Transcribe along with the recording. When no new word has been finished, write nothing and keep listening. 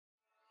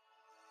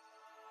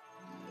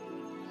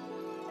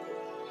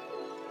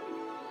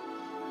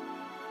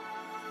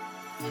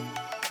And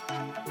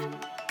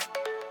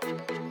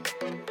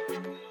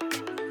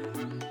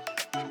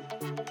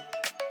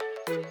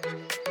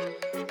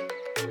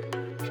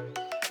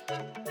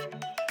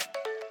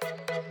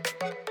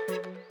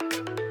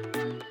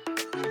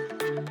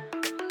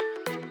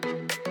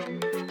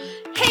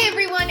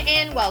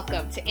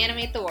welcome to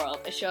Animate the World,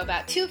 a show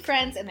about two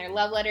friends and their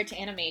love letter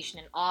to animation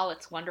in all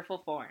its wonderful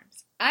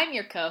forms. I'm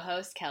your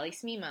co-host, Kelly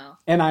Smemo.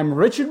 And I'm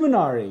Richard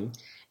Minari.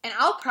 And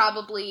I'll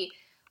probably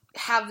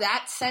have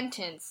that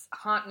sentence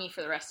haunt me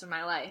for the rest of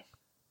my life.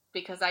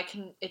 Because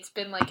it's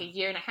been like a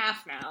year and a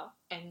half now.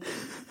 And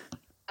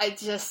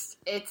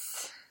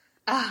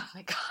oh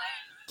my god.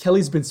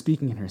 Kelly's been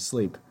speaking in her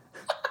sleep.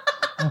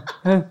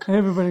 Hey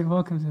everybody,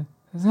 welcome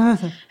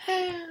to...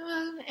 Hey,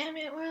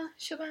 Animate World,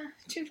 Shuba,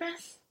 two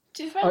friends.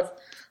 Two friends?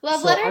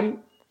 Love letter?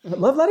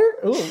 Love letter?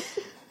 Ooh.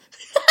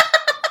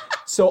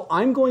 So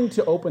I'm going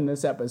to open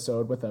this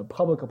episode with a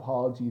public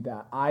apology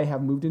that I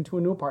have moved into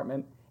a new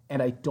apartment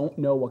and I don't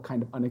know what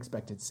kind of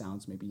unexpected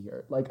sounds may be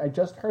here. Like, I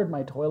just heard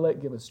my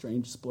toilet give a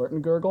strange splurt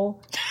and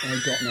gurgle, and I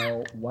don't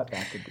know what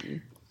that could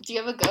be. Do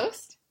you have a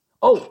ghost?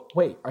 Oh,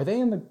 wait, are they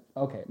in the...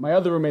 Okay, my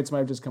other roommates might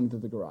have just come through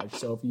the garage,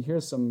 so if you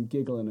hear some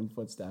giggling and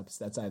footsteps,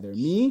 that's either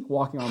me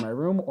walking around my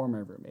room or my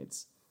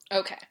roommates.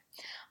 Okay.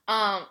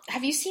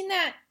 Have you seen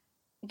that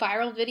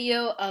viral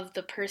video of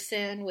the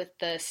person with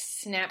the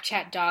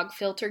Snapchat dog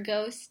filter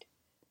ghost?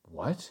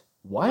 What?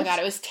 Oh my god,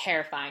 it was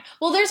terrifying.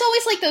 Well, there's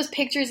always like those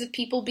pictures of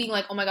people being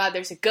like, oh my god,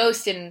 there's a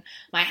ghost in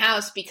my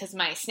house because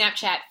my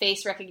Snapchat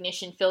face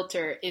recognition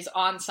filter is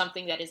on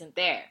something that isn't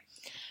there.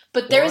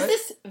 But there was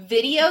this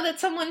video that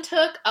someone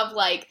took of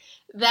like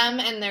them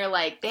and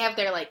they have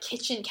their like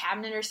kitchen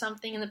cabinet or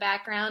something in the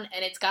background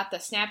and it's got the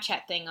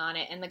Snapchat thing on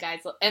it and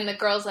the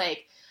girl's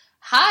like,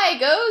 hi,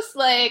 ghost,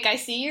 like, I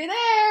see you're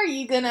there,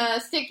 you gonna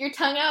stick your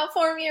tongue out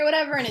for me or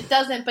whatever, and it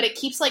doesn't, but it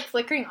keeps, like,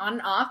 flickering on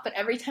and off, but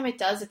every time it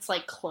does, it's,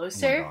 like,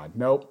 closer. Oh, my God.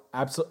 Nope.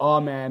 Absolutely.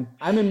 Oh, man.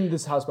 I'm in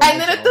this house by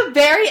myself. And then at the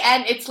very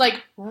end, it's,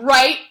 like,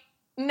 right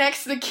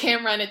next to the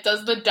camera, and it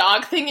does the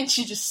dog thing, and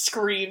she just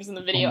screams, and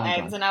the video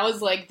ends, God. And I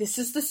was like, this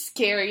is the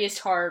scariest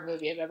horror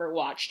movie I've ever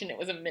watched, and it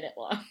was a minute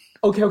long.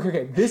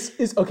 Okay. This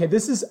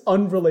is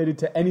unrelated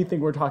to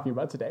anything we're talking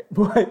about today,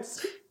 but...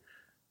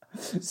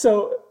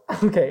 So,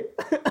 okay.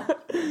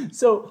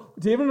 So,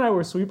 David and I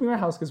were sweeping our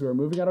house because we were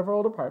moving out of our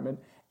old apartment,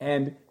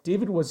 and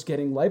David was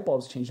getting light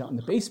bulbs changed out in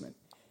the basement.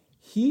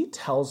 He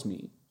tells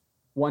me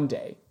one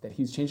day that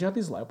he's changing out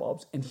these light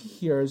bulbs, and he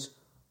hears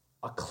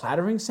a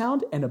clattering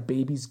sound and a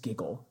baby's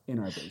giggle in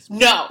our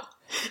basement. No!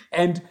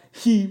 And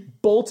he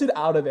bolted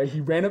out of there. He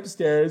ran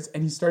upstairs,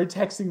 and he started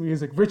texting me. He's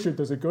like, Richard,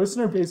 there's a ghost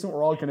in our basement.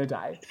 We're all going to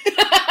die.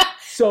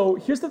 So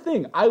here's the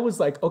thing. I was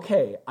like,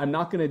 okay, I'm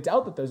not going to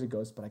doubt that there's a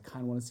ghost, but I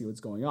kind of want to see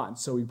what's going on.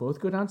 So we both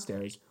go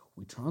downstairs,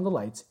 we turn on the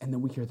lights, and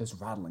then we hear this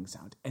rattling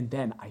sound. And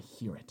then I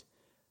hear it.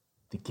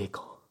 The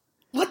giggle.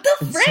 What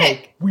the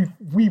frick? So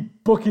we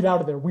book it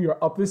out of there. We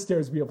are up the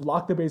stairs. We have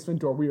locked the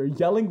basement door. We are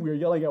yelling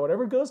at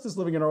whatever ghost is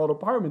living in our old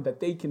apartment that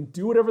they can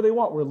do whatever they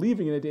want. We're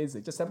leaving in a day.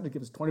 They just have to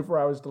give us 24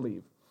 hours to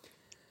leave.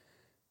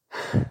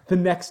 The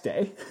next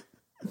day,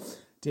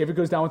 David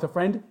goes down with a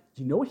friend.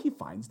 You know what he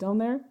finds down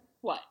there?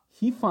 What?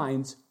 He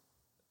finds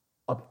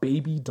a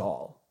baby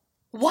doll.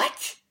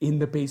 What? In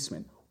the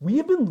basement. We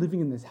have been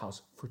living in this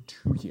house for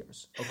 2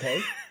 years,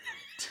 okay?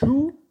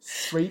 2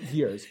 straight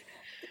years.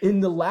 In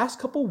the last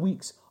couple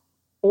weeks,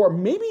 or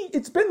maybe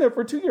it's been there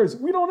for 2 years,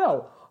 we don't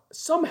know.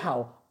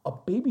 Somehow, a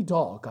baby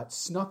doll got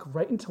snuck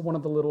right into one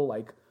of the little,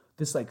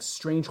 this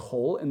strange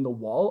hole in the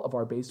wall of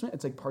our basement.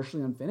 It's,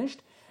 partially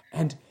unfinished.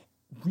 And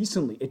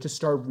recently, it just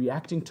started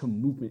reacting to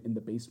movement in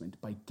the basement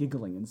by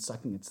giggling and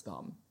sucking its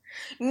thumb.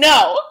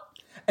 No!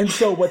 And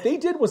so what they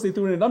did was they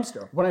threw it in a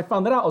dumpster. When I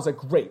found that out, I was like,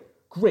 great,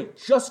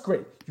 just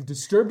great. You've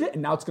disturbed it,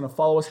 and now it's going to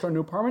follow us to our new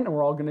apartment, and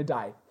we're all going to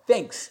die.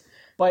 Thanks.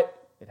 But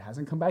it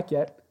hasn't come back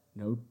yet.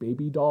 No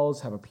baby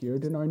dolls have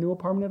appeared in our new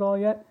apartment at all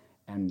yet.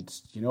 And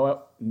you know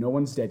what? No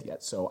one's dead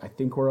yet, so I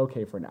think we're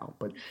okay for now.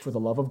 But for the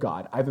love of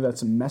God, either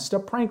that's a messed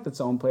up prank that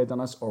someone played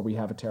on us, or we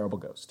have a terrible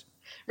ghost.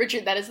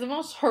 Richard, that is the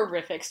most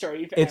horrific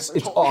story you've ever told.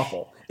 It's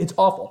awful. It's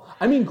awful.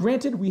 I mean,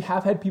 granted, we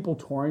have had people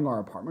touring our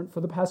apartment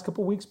for the past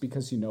couple weeks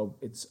because,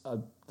 it's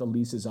the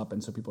lease is up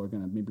and so people are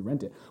going to maybe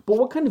rent it. But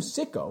what kind of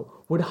sicko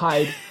would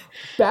hide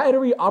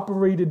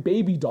battery-operated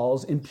baby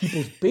dolls in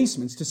people's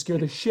basements to scare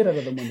the shit out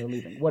of them when they're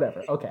leaving?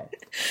 Whatever. Okay.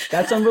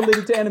 That's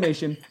unrelated to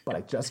animation, but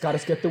I just got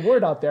to get the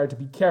word out there to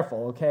be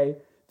careful, okay?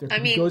 There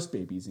could be ghost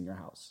babies in your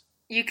house.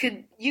 You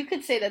could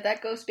say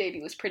that ghost baby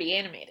was pretty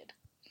animated.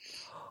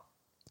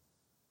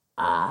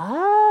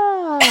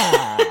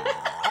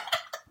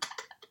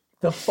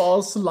 The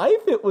false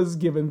life it was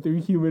given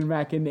through human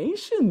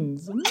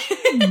machinations.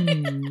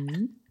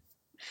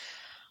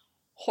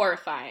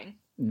 Horrifying.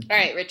 Mm-hmm. All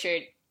right,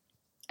 Richard,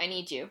 I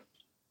need you.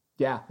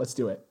 Yeah, let's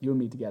do it. You and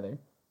me together.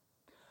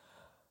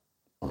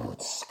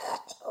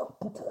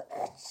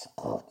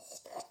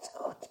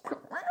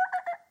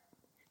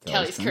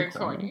 Kelly's Current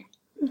Corner.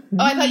 Oh,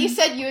 I thought you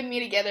said you and me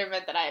together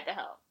meant that I had to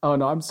help. Oh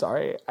no, I'm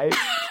sorry.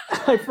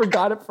 I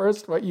forgot at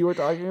first what you were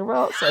talking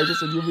about, so I just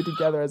said you'll be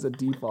together as a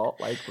default,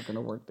 like we're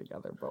gonna work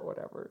together, but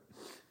whatever.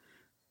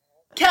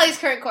 Kelly's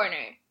Current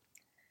Corner.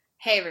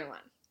 Hey everyone,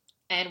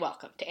 and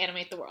welcome to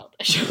Animate the World,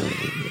 a show.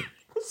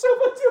 So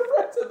much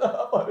different to the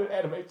uploaded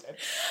animation.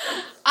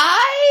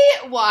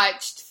 I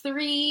watched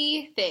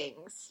 3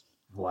 things.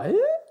 What?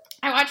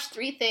 I watched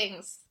 3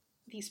 things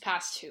these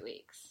past 2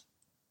 weeks,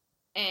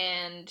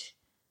 and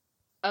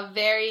of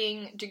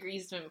varying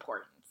degrees of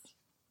importance.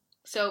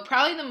 So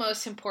probably the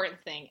most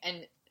important thing,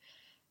 and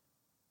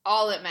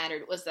all that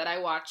mattered, was that I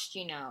watched,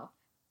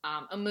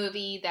 a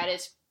movie that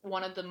is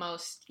one of the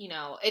most,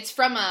 it's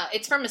from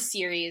a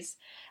series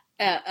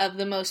of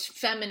the most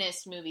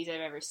feminist movies I've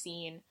ever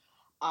seen.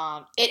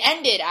 It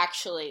ended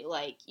actually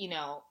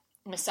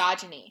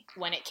misogyny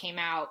when it came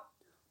out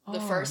the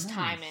first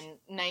time in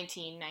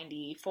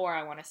 1994,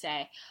 I want to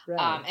say.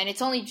 Right. And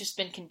it's only just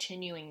been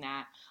continuing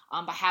that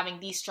by having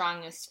the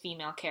strongest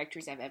female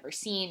characters I've ever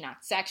seen,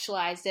 not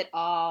sexualized at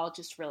all,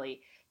 just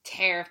really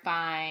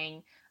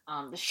terrifying,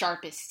 the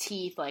sharpest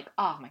teeth,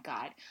 oh my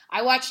god.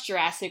 I watched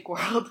Jurassic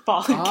World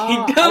Fallen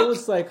Kingdom. I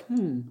was like,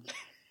 The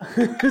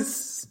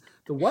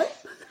what?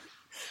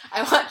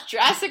 I watched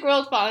Jurassic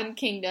World Fallen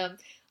Kingdom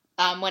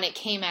when it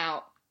came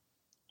out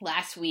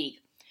last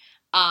week.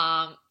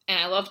 And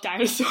I love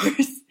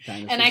dinosaurs.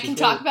 And I can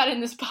talk about it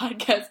in this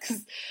podcast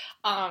because,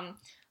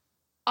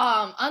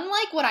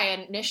 unlike what I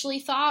initially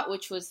thought,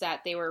 which was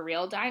that they were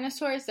real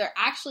dinosaurs, they're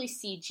actually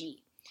CG.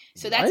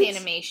 So that's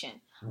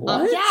animation.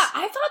 What? Yeah,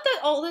 I thought that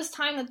all this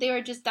time that they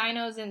were just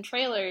dinos in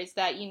trailers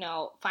that,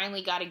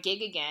 finally got a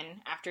gig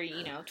again after,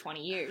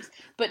 20 years.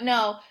 But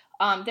no,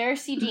 they're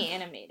CG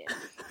animated.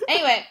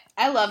 Anyway,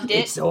 I loved it.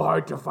 It's so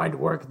hard to find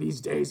work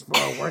these days for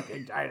a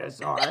working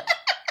dinosaur.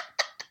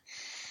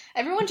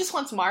 Everyone just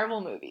wants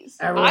Marvel movies.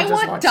 Everyone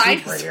just wants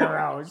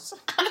superheroes.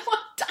 I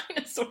want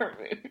dinosaur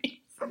movies.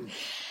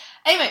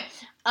 Anyway,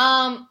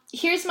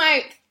 here's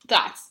my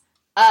thoughts.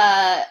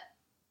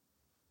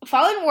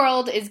 Fallen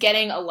World is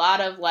getting a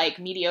lot of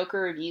mediocre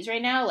reviews right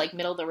now,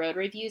 middle of the road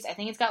reviews. I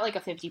think it's got a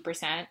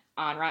 50%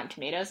 on Rotten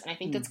Tomatoes, and I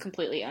think that's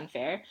completely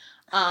unfair.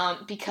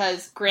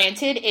 Because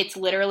granted, it's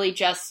literally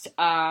just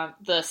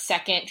the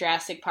second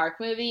Jurassic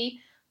Park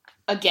movie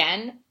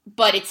again,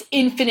 but it's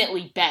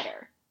infinitely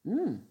better.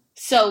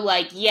 So,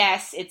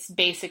 yes, it's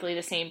basically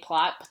the same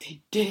plot, but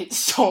they did it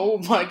so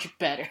much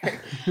better.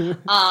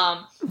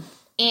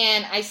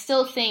 And I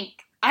still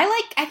think, I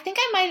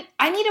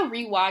need to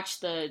rewatch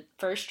the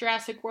first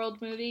Jurassic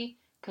World movie,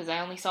 because I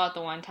only saw it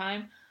the one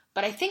time,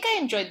 but I think I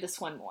enjoyed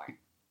this one more.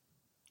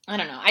 I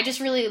don't know, I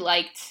just really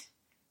liked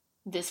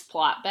this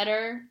plot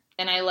better,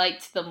 and I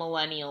liked the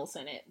millennials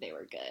in it, they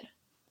were good.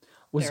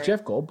 Was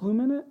Jeff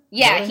Goldblum in it?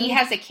 Yeah, he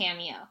has a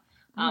cameo,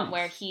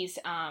 where he's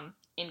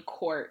in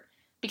court.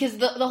 Because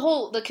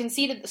the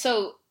conceit of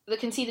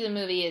the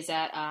movie is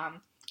that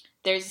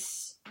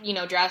there's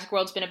Jurassic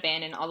World's been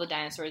abandoned, all the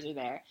dinosaurs are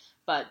there,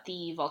 but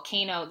the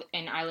volcano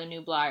in Isla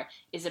Nublar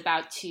is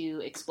about to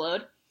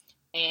explode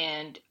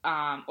and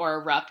or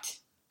erupt,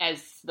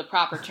 as the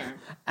proper term,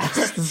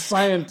 as the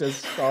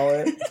scientists call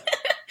it,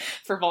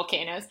 for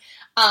volcanoes.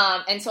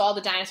 And so all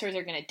the dinosaurs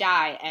are going to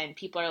die, and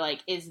people are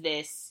like, "Is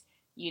this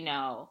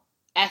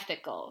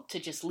ethical to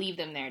just leave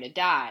them there to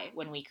die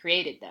when we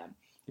created them?"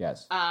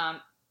 Yes.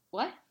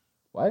 What?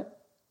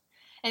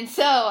 And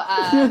so,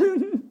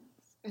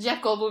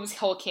 Jeff Goldblum's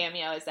whole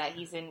cameo is that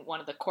he's in one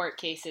of the court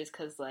cases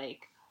because,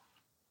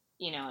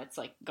 it's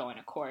going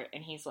to court,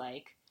 and he's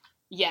like,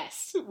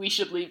 yes, we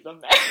should leave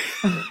them there.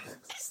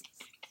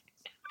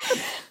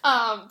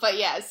 But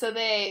yeah, so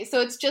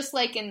it's just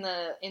like in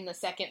the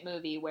second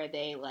movie where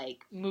they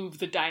move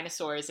the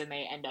dinosaurs and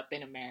they end up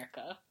in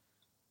America.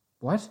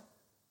 What?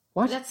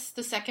 That's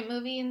the second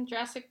movie in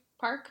Jurassic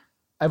Park.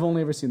 I've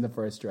only ever seen the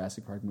first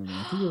Jurassic Park movie.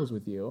 I think it was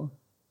with you.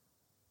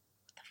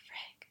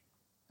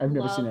 I've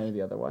never seen any of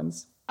the other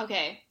ones.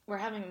 Okay, we're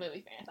having a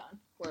movie marathon.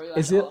 Where we watch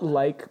Is it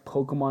like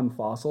Pokemon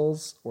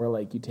Fossils, where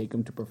you take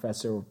them to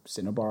Professor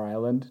Cinnabar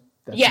Island?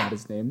 That's not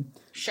his name.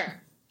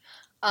 Sure.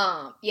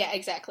 Yeah,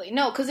 exactly.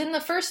 No, because in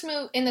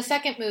the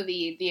second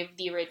movie,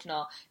 the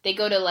original, they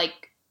go to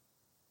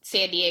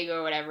San Diego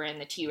or whatever, and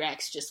the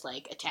T-Rex just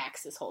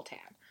attacks this whole town.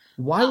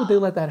 Why would they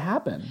let that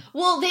happen?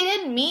 Well, they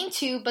didn't mean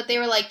to, but they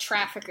were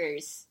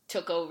traffickers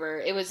took over.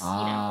 It was,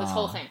 this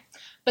whole thing.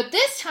 But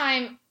this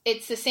time,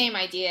 it's the same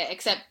idea,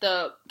 except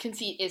the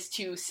conceit is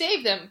to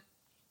save them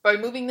by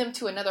moving them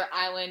to another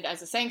island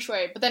as a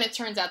sanctuary, but then it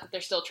turns out that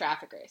they're still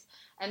traffickers.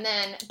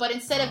 But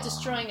instead of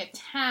destroying a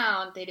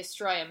town, they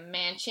destroy a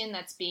mansion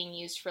that's being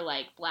used for,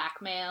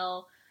 black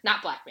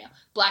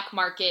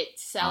market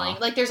selling.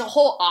 There's a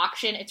whole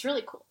auction. It's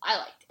really cool. I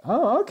liked it.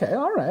 Oh, okay.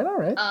 All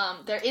right.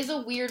 There is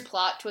a weird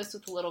plot twist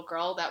with the little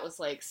girl that was,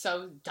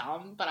 so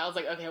dumb, but I was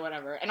like, okay,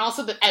 whatever. And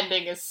also the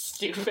ending is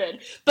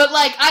stupid. But,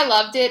 I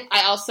loved it.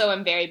 I also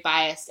am very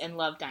biased and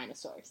love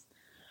dinosaurs.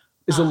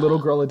 Is a little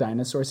girl a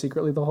dinosaur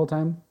secretly the whole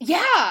time?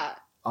 Yeah!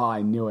 Oh,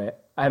 I knew it.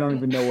 I don't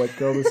even know what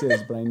girl this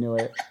is, but I knew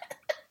it.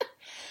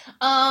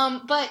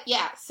 But,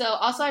 yeah. So,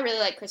 also I really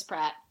like Chris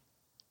Pratt.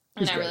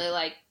 And I really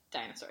like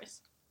dinosaurs.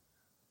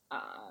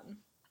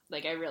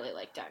 Like, I really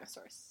like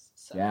dinosaurs.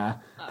 So, Yeah.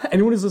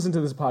 Anyone who's listened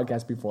to this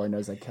podcast before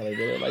knows that Kelly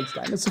really likes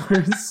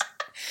dinosaurs.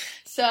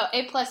 So,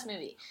 A+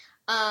 movie.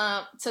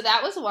 So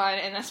that was one,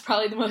 and that's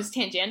probably the most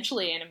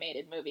tangentially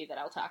animated movie that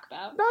I'll talk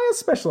about. No, it's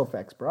special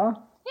effects, bro.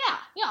 Yeah.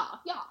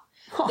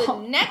 The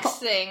next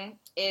thing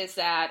is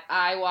that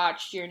I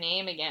watched Your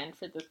Name again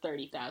for the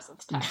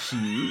 30,000th time.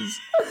 Jeez.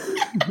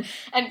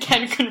 And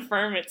can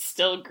confirm it's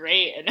still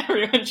great, and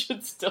everyone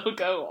should still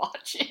go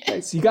watch it.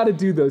 Okay, so you got to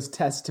do those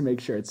tests to make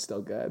sure it's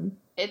still good.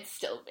 It's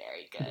still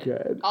very good.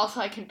 Good. Also,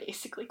 I can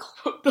basically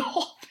quote the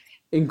whole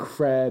thing.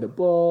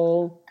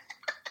 Incredible.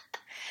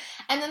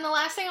 And then the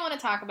last thing I want to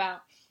talk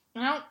about,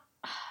 I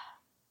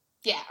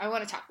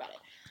want to talk about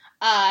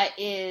it,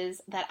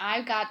 is that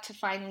I got to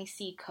finally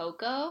see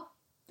Coco.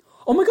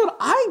 Oh my god,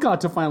 I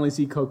got to finally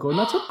see Coco, and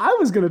that's what I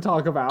was going to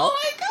talk about. Oh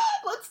my god,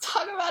 let's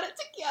talk about it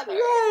together.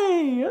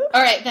 Yay!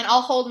 Alright, then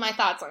I'll hold my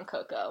thoughts on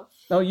Coco.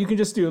 No, you can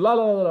just do la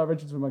la la la,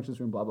 Richard's room, Richard's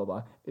room, blah blah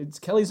blah. It's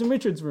Kelly's and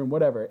Richard's room,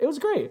 whatever. It was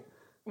great.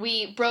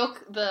 We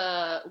broke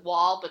the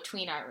wall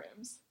between our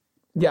rooms.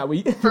 Yeah,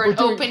 for an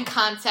open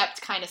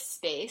concept kind of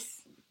space.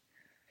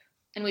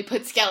 And we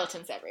put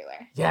skeletons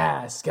everywhere.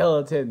 Yeah,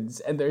 skeletons.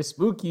 And they're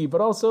spooky,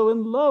 but also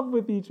in love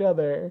with each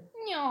other.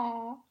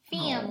 No,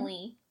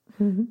 family.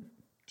 Do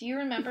you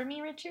remember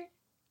me, Richard?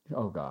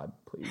 Oh, God,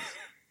 please.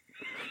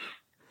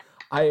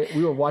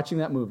 We were watching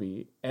that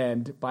movie,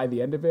 and by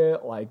the end of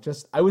it,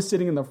 I was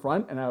sitting in the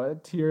front, and I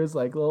had tears,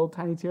 like little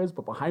tiny tears,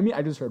 but behind me,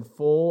 I just heard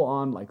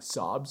full-on,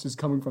 sobs just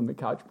coming from the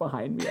couch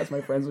behind me as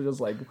my friends were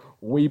just,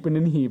 weeping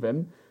and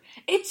heaving.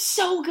 It's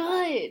so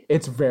good.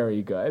 It's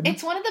very good.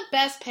 It's one of the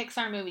best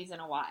Pixar movies in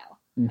a while,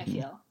 I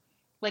feel.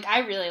 I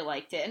really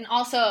liked it. And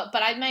also,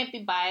 but I might be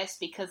biased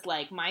because,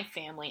 my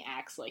family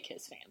acts like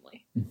his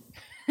family.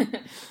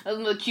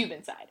 On the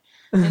Cuban side.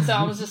 And so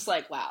I was just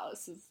like, wow,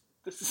 this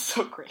is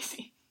so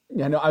crazy.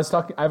 Yeah, no, I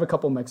have a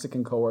couple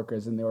Mexican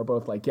coworkers, and they were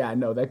both like, yeah,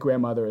 no, that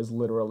grandmother is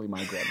literally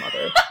my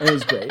grandmother. And it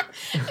was great.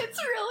 It's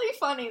really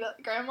funny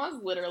that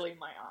grandma's literally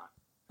my aunt.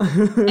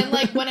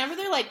 And, whenever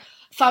they're like,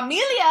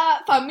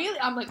 familia,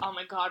 I'm like, oh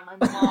my god, my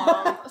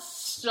mom,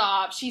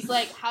 stop. She's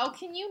like, how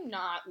can you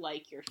not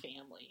like your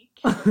family?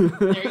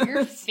 They're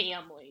your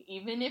family.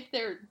 Even if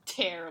they're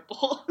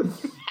terrible,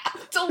 you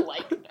have to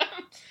like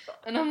them.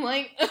 And I'm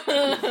like,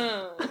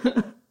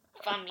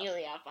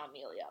 familia.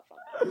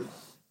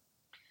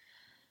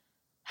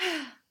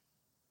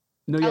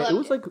 No, yeah, it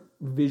was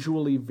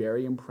visually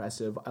very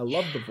impressive. I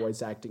loved the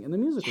voice acting, and the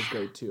music was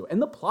great too. And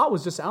the plot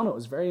was just, I don't know, it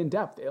was very in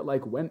depth. It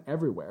went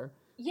everywhere.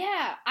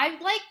 Yeah, I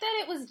liked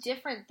that it was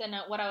different than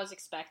what I was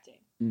expecting.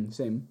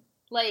 Same.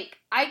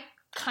 I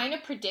kind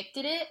of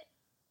predicted it,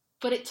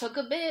 but it took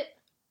a bit,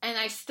 and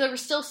there were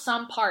still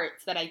some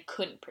parts that I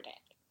couldn't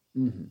predict.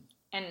 Mm-hmm.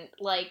 And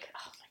oh my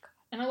god,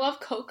 and I love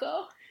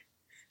Coco.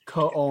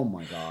 Oh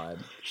my god,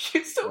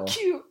 she's so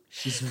cute.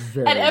 She's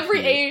very at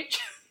every cute. age.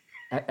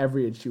 At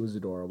every age, she was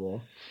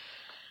adorable.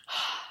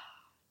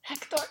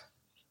 Hector,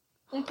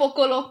 un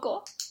poco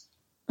loco.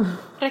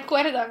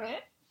 Recuérdame.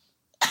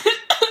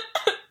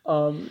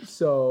 What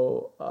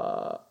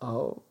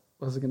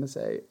was I gonna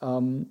say? I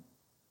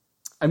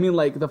mean,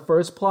 the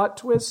first plot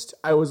twist,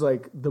 I was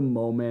the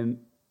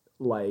moment,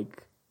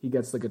 he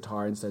gets the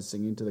guitar and starts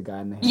singing to the guy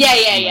in the hand.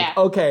 Yeah.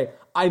 Okay,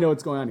 I know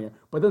what's going on here.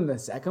 But then the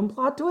second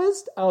plot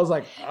twist, I was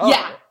like, oh,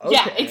 yeah,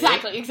 okay.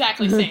 exactly,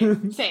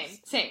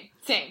 same.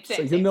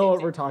 So you know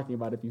what we're talking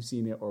about if you've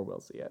seen it or will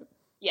see it.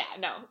 Yeah,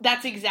 no,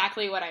 that's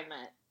exactly what I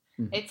meant.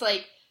 Mm-hmm. It's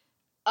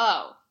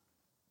oh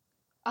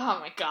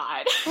my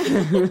god.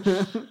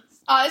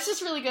 It's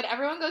just really good.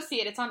 Everyone go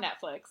see it. It's on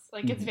Netflix.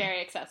 It's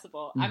very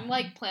accessible. Mm-hmm.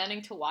 I'm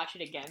planning to watch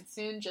it again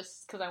soon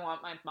just because I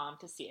want my mom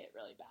to see it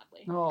really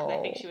badly. Because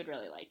I think she would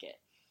really like it.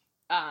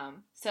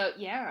 So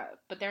yeah,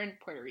 but they're in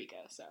Puerto Rico,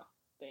 so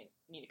they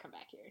need to come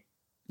back here.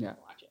 Yeah.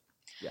 Watch it.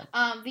 Yeah.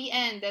 The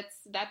end.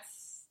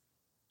 That's.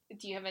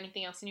 Do you have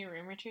anything else in your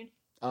room, Richard?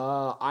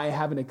 I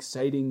have an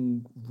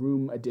exciting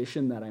room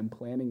addition that I'm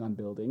planning on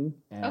building.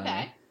 And,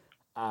 okay.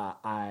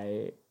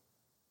 I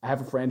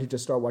have a friend who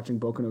just started watching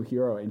Boku no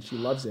Hero, and she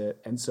loves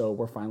it, and so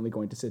we're finally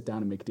going to sit down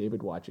and make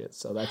David watch it.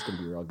 So that's going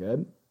to be real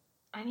good.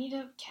 I need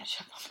to catch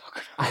up on Boku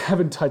no Hero. I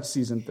haven't touched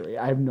season 3.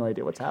 I have no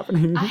idea what's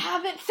happening. I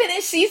haven't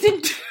finished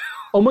season 2.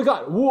 Oh my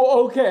god.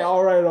 Whoa, okay,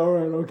 all right,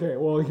 okay.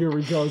 Well, here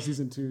we go.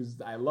 Season 2.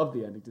 I love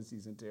the ending to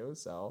season 2,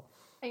 so...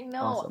 I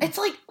know. Awesome. It's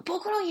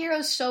Boku no Hero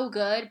is so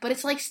good, but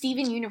it's like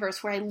Steven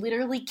Universe where I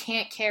literally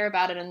can't care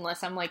about it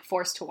unless I'm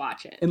forced to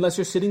watch it. Unless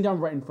you're sitting down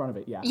right in front of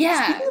it, yeah.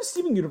 Yeah. Speaking of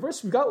Steven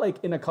Universe, we've got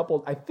in a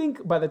couple, I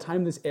think by the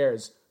time this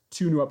airs,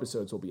 2 new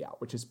episodes will be out,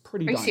 which is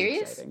pretty darn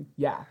exciting.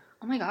 Yeah.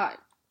 Oh my god.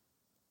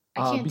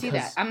 I can't do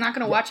that. I'm not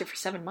going to watch it for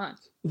 7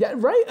 months. Yeah,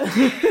 right?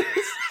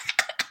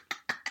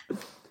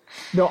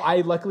 No, I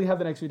luckily have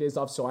the next few days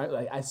off, so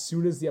as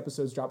soon as the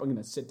episodes drop, I'm going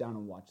to sit down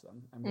and watch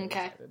them. I'm really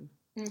excited.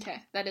 Okay,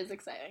 that is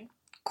exciting.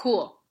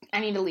 Cool. I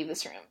need to leave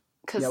this room.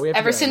 Because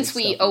ever since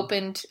we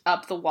opened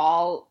up the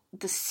wall,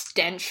 the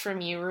stench from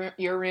your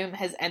room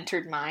has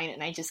entered mine,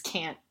 and I just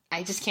can't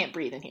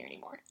breathe in here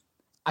anymore.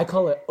 I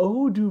call it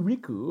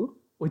Oduriku,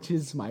 which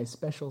is my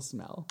special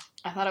smell.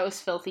 I thought it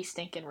was filthy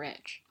stinking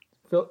rich.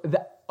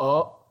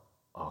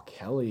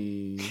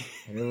 Kelly.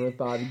 I never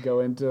thought you'd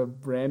go into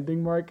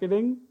branding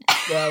marketing.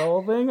 That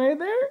whole thing right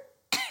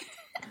there.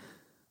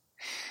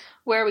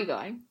 Where are we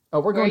going?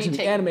 Oh, we're going to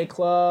the anime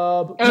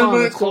club. Come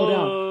on, let's go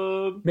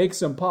down. Make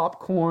some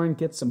popcorn,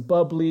 get some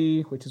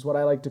bubbly, which is what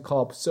I like to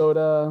call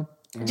soda.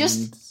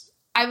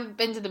 I've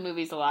been to the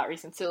movies a lot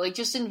recently, so like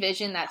just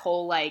envision that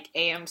whole like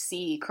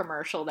AMC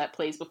commercial that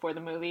plays before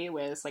the movie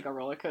with like a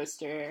roller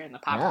coaster and the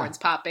popcorn's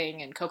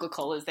popping and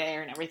Coca-Cola's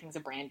there and everything's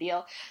a brand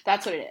deal.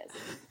 That's what it is.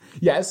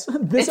 Yes,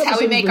 this it's how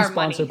we make is our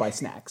sponsored money. by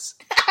snacks.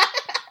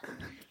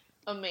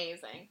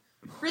 Amazing.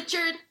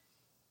 Richard,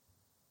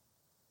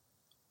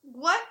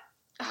 what?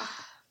 I'm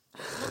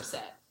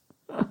upset.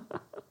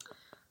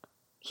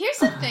 Here's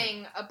the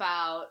thing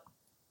about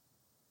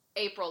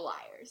April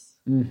Liars.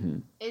 Mm-hmm.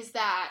 Is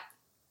that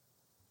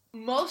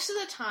most of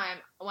the time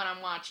when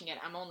I'm watching it,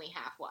 I'm only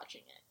half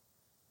watching it.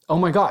 Oh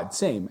my god,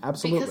 same,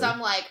 absolutely. Because I'm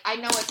like, I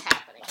know what's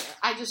happening here.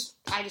 I just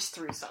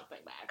threw something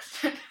back.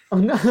 Oh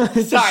no,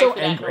 it's Sorry so for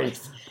angry.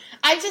 that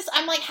noise.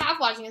 I'm like half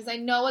watching because I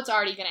know what's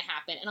already going to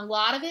happen, and a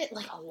lot of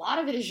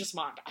it is just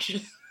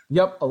montages.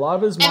 Yep, a lot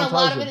of it is montage and a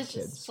lot of it is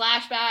kids. just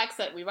flashbacks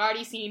that we've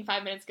already seen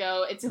 5 minutes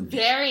ago. It's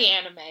very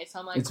anime, so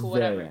I'm like, it's cool,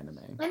 very whatever.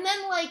 anime. And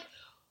then like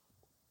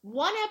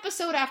one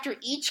episode after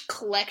each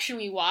collection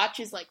we watch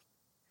is like,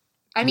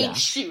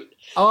 shoot.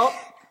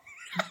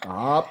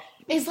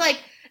 It's like,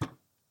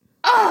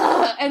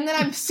 and then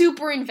I'm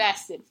super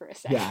invested for a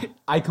second. Yeah,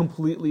 I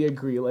completely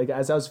agree. Like,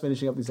 as I was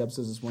finishing up these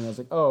episodes this morning, I was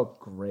like, oh,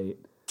 great.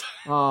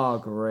 Oh,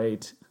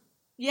 great.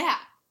 Yeah,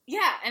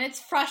 and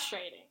it's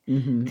frustrating.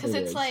 Because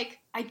it's like,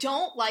 I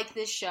don't like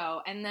this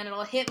show, and then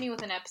it'll hit me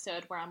with an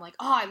episode where I'm like,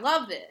 oh, I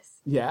love this.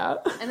 Yeah.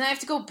 And then I have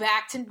to go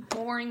back to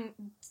boring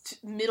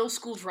middle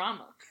school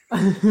drama.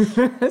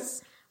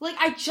 Like,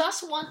 I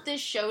just want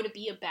this show to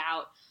be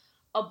about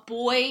a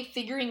boy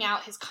figuring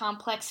out his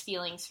complex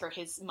feelings for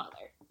his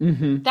mother.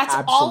 Mm-hmm, That's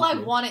absolutely. all I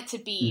want it to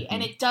be,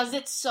 and it does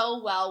it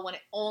so well when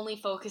it only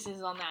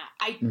focuses on that.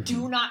 I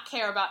do not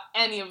care about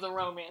any of the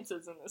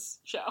romances in this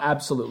show.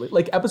 Absolutely.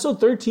 Like, episode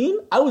 13,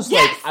 I was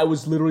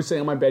literally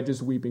sitting on my bed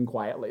just weeping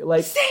quietly.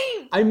 Like,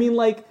 same! I mean,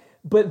 like,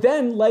 but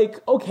then,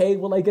 like, okay,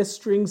 well, I guess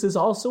strings is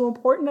also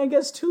important, I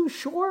guess, too.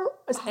 Sure.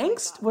 As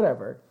angst?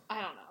 Whatever.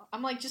 I don't know.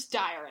 I'm like, just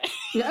die already.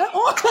 Yeah.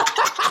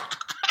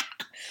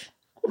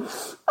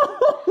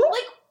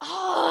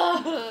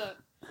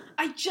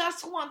 I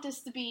just want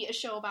this to be a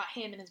show about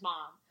him and his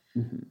mom.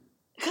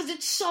 Because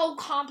it's so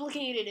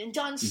complicated and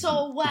done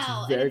so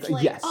well. It's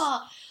like,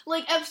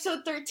 like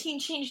episode 13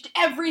 changed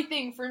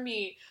everything for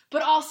me,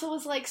 but also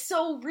was like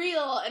so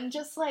real and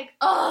just like,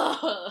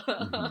 But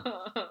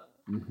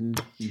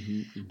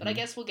I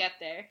guess we'll get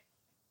there.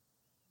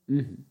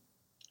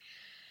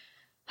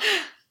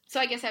 So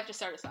I guess I have to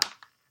start us off.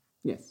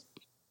 Yes.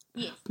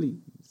 Yes. Please.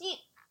 Yeah.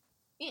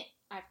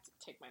 I have to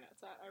take my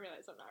notes out. I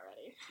realize I'm not ready.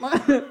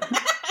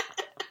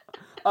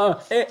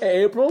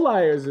 April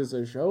Liars is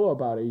a show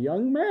about a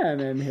young man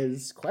and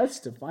his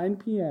quest to find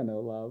piano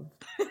love.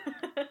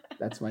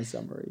 That's my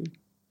summary.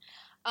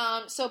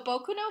 So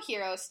Boku no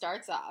Hero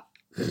starts off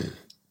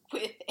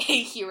with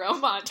a hero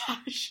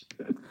montage.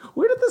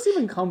 Where did this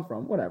even come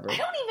from? Whatever. I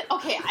don't even...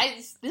 Okay,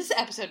 this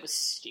episode was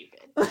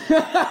stupid.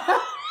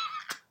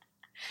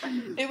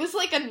 It was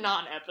like a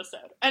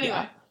non-episode. Anyway.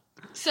 Yeah.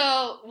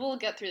 So, we'll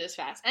get through this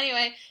fast.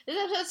 Anyway,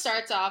 this episode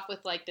starts off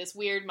with, like, this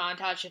weird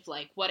montage of,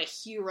 like, what a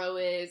hero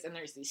is, and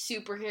there's these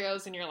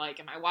superheroes, and you're like,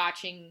 am I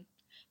watching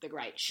the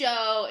right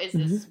show? Is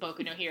this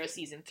Boku no Hero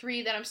Season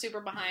 3 that I'm super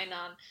behind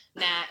on?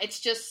 Nah, it's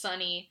just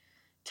Sunny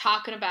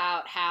talking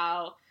about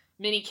how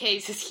Minnie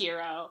K's his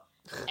hero,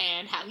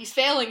 and how he's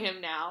failing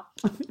him now.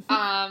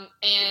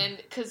 And,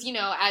 because, you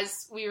know,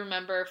 as we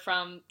remember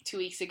from 2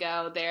 weeks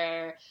ago,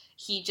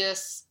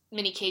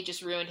 Minnie K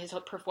just ruined his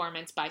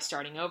performance by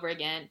starting over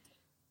again.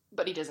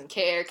 But he doesn't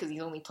care because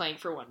he's only playing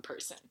for one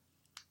person,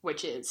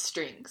 which is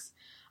strings.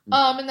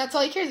 And that's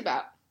all he cares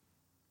about.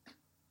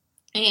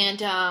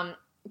 And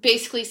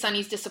basically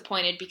Sunny's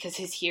disappointed because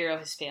his hero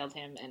has failed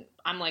him. And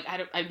I'm like,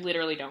 I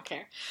literally don't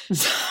care.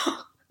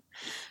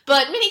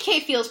 But Minnie K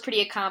feels pretty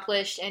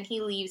accomplished, and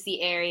he leaves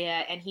the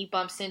area, and he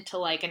bumps into,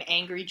 like, an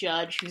angry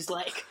judge who's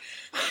like,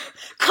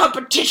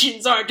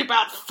 competitions aren't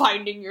about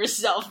finding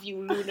yourself,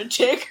 you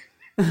lunatic.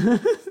 And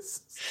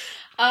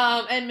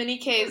Minnie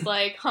K is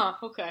like, huh,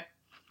 okay.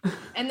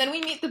 And then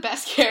we meet the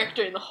best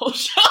character in the whole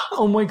show.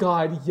 Oh my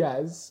god,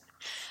 yes.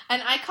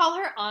 And I call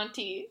her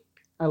Auntie.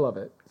 I love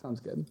it. Sounds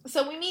good.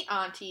 So we meet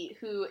Auntie,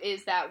 who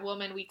is that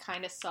woman we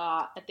kind of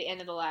saw at the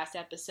end of the last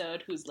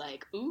episode, who's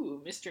like,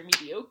 ooh, Mr.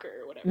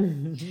 Mediocre, or whatever.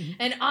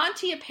 And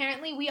Auntie,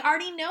 apparently, we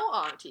already know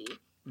Auntie.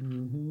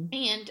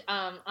 And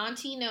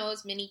Auntie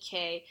knows Minnie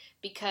K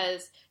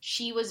because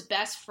she was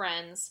best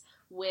friends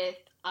with,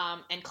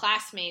 and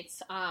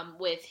classmates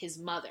with his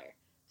mother.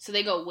 So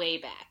they go way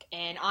back.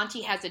 And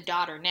Auntie has a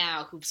daughter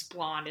now who's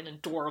blonde and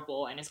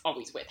adorable and is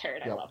always with her,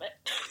 and I love it.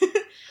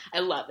 I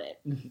love it.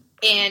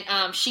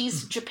 And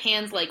she's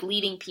Japan's, like,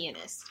 leading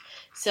pianist.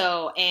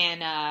 So,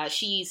 and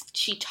she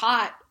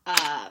taught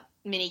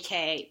Minnie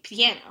K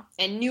piano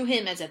and knew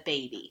him as a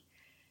baby.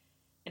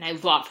 And I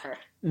love her.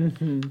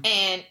 Mm-hmm.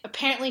 And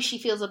apparently she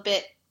feels a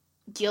bit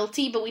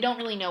guilty, but we don't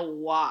really know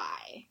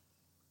why.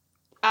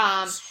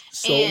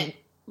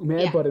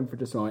 May I butt in for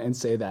just a moment and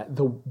say that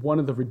one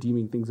of the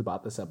redeeming things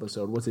about this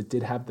episode was it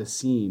did have the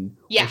scene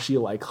where she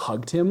like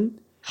hugged him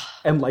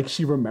and like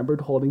she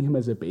remembered holding him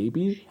as a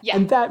baby. Yeah.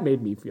 And that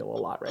made me feel a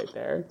lot right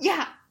there.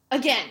 Yeah.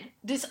 Again,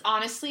 this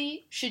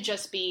honestly should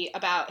just be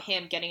about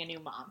him getting a new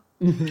mom.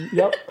 Mm-hmm.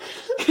 Yep.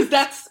 Because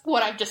that's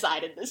what I've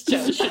decided this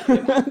show should be.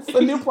 It's the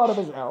new plot of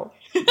his show.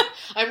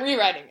 I'm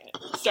rewriting it,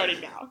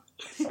 starting now.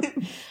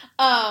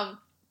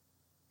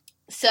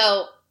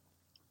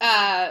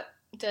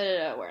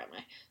 Where am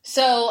I?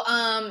 So,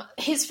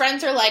 his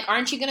friends are like,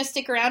 aren't you going to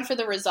stick around for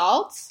the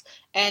results?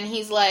 And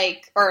he's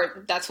like,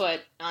 or that's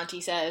what Auntie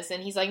says.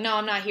 And he's like, no,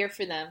 I'm not here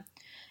for them.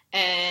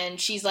 And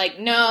she's like,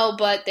 no,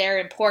 but they're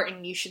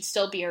important. You should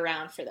still be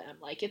around for them.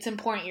 Like, it's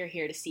important you're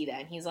here to see that.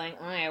 And he's like,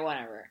 oh, yeah,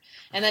 whatever.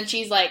 And then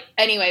she's like,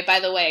 anyway,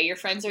 by the way, your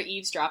friends are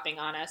eavesdropping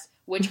on us.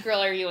 Which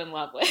girl are you in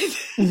love with?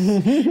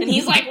 And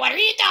he's like, what are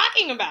you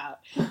talking about?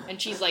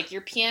 And she's like,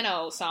 your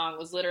piano song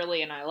was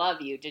literally an I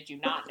love you. Did you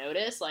not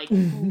notice? Like,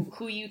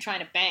 who you trying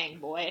to bang,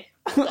 boy?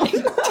 Like,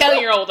 tell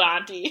your old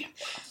auntie.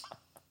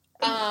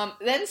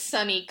 Then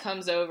Sunny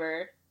comes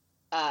over.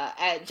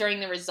 During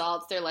the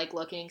results, they're like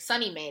looking.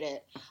 Sunny made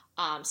it.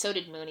 So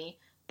did Mooney.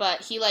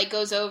 But he like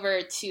goes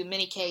over to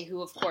Minnie K,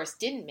 who of course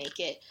didn't make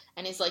it,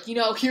 and is like,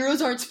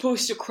 heroes aren't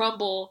supposed to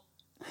crumble.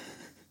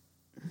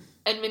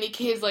 And Minnie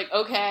K is like,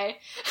 okay.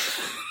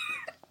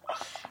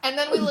 And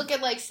then we look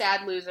at like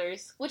sad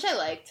losers, which I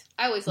liked.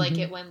 I always like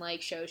it when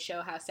like shows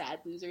show how sad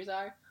losers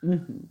are.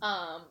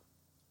 Mm-hmm.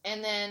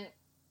 And then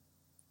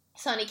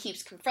Sunny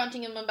keeps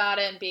confronting him about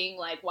it and being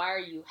like, why are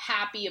you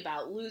happy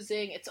about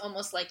losing? It's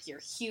almost like you're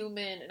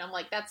human. And I'm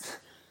like,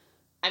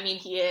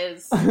 he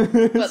is.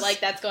 But, like,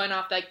 that's going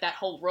off, like, that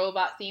whole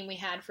robot theme we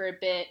had for a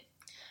bit.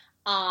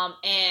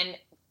 And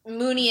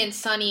Mooney and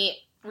Sunny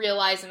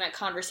realize in that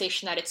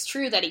conversation that it's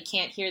true that he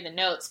can't hear the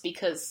notes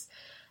because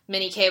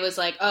Minnie K was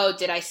like, oh,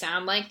 did I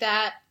sound like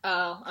that?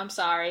 Oh, I'm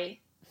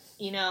sorry.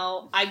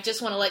 I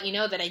just want to let you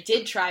know that I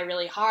did try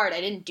really hard. I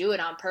didn't do it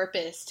on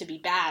purpose to be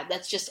bad.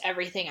 That's just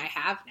everything I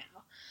have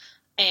now.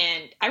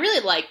 And I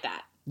really like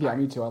that. Yeah,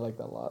 me too. I like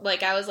that a lot.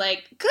 Like, I was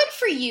like, good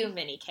for you,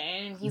 Minnie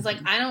K. And he's like,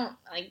 I'm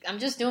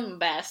just doing my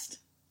best.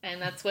 And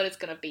that's what it's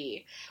going to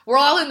be. We're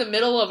all in the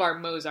middle of our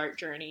Mozart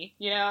journey,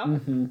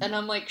 Mm-hmm. And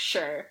I'm like,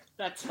 sure,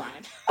 that's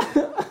fine.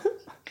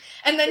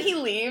 And then he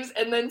leaves,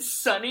 and then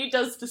Sunny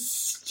does the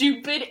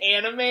stupid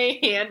anime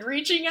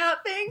hand-reaching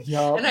out thing.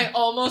 Yep. And I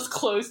almost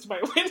closed my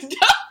window.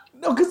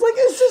 No, because, like,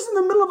 it's just in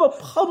the middle of a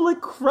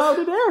public,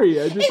 crowded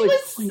area. Just, it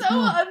was so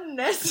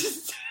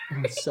unnecessary.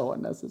 It was so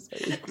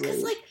unnecessary. It was great.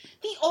 Because, like,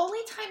 the only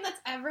time that's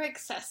ever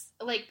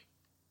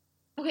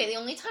the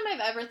only time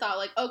I've ever thought,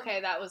 like, okay,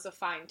 that was a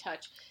fine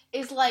touch,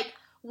 is, like,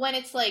 when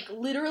it's, like,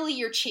 literally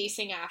you're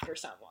chasing after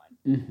someone.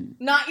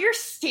 Mm-hmm. Not you're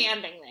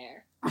standing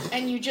there,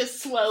 and you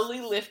just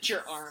slowly lift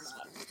your arm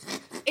up.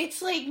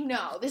 It's like,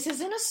 no, this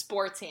isn't a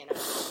sports anime.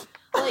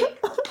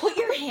 Like, put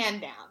your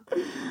hand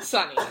down,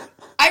 Sunny.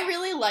 I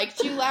really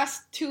liked you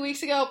last 2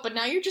 weeks ago, but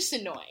now you're just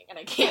annoying, and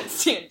I can't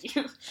stand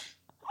you.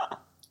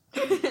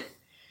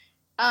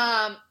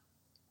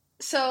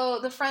 So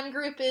the friend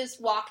group is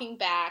walking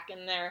back,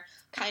 and they're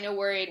kind of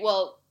worried.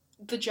 Well,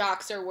 the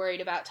jocks are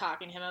worried about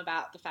talking to him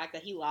about the fact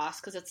that he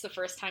lost, because it's the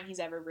first time he's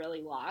ever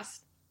really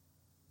lost.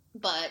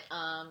 But,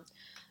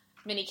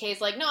 Minnie K's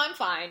like, no, I'm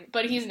fine.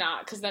 But he's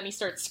not, because then he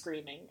starts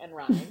screaming and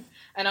running.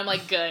 And I'm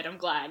like, good, I'm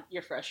glad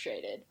you're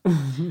frustrated.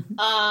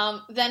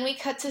 Then we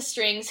cut to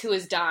Strings, who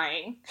is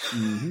dying.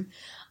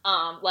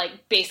 Mm-hmm.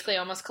 Like, basically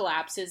almost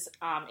collapses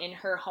in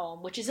her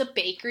home, which is a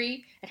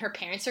bakery, and her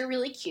parents are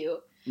really cute.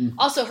 Mm-hmm.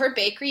 Also, her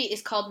bakery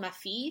is called Ma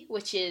Fille,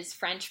 which is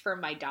French for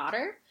my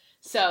daughter.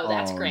 So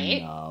that's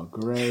great. No,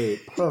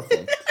 great.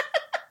 Perfect.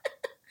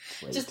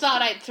 Just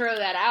thought I'd throw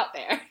that out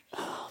there.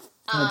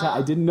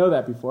 I didn't know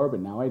that before,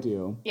 but now I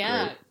do.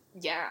 Yeah,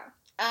 great. Yeah.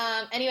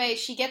 Anyway,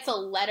 she gets a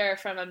letter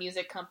from a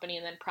music company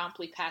and then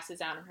promptly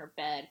passes out in her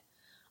bed.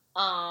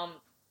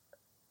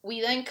 We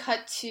then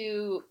cut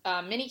to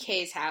Minnie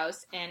K's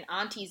house, and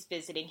Auntie's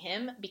visiting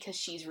him because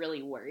she's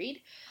really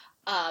worried.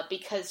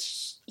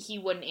 Because he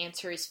wouldn't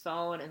answer his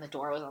phone and the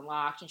door was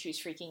unlocked and she was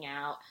freaking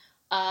out.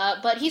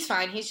 But he's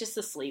fine. He's just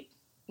asleep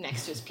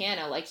next to his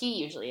piano like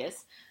he usually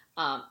is.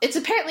 It's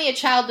apparently a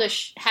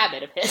childish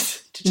habit of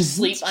his to just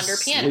sleep under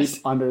pianos.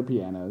 Sleep under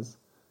pianos.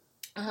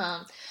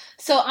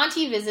 So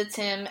Auntie visits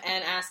him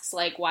and asks,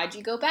 like, why'd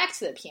you go back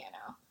to the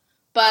piano?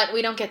 But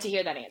we don't get to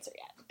hear that answer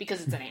yet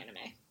because it's an anime.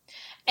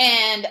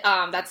 And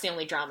that's the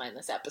only drama in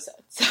this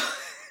episode. So...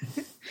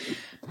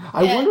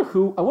 I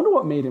wonder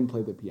what made him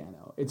play the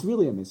piano. It's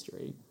really a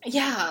mystery.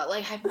 Yeah,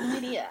 like, I have no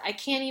idea. I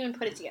can't even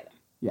put it together.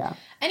 Yeah.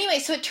 Anyway,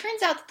 so it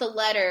turns out that the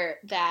letter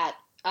that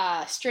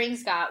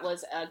Strings got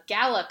was a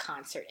gala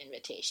concert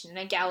invitation. And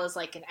a gala is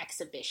like an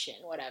exhibition,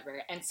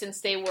 whatever. And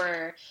since they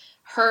were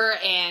her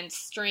and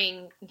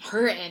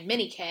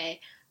Minnie K,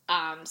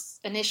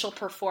 initial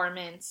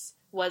performance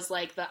was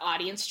like the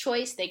audience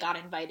choice. They got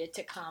invited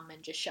to come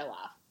and just show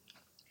off.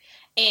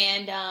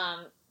 And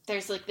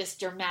there's like this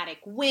dramatic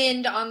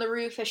wind on the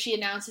roof as she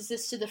announces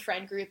this to the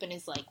friend group and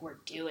is like, we're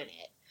doing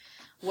it.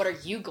 What are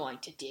you going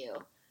to do?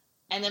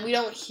 And then we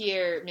don't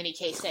hear Minnie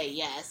K say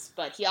yes,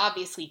 but he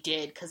obviously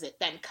did because it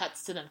then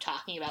cuts to them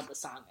talking about the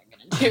song they're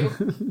going to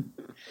do.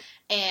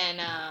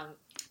 And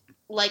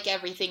like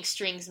everything,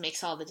 Strings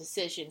makes all the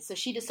decisions. So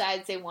she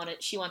decides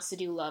she wants to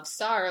do Love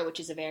Sorrow, which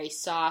is a very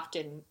soft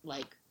and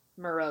like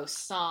morose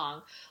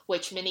song,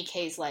 which Minnie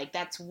K's like,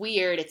 that's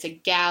weird. It's a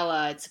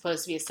gala. It's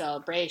supposed to be a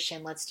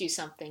celebration. Let's do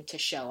something to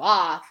show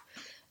off.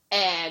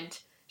 And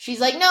she's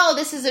like, no,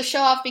 this is a show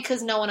off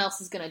because no one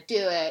else is going to do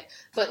it.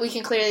 But we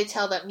can clearly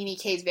tell that Minnie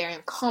K is very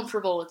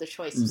uncomfortable with the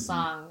choice of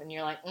song. And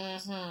you're like,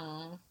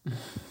 and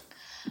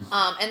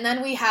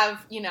then we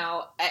have,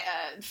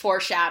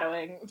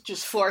 foreshadowing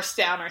just forced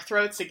down our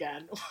throats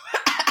again.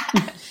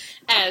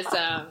 As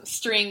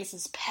Strings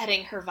is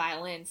petting her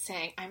violin,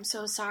 saying, I'm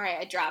so sorry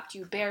I dropped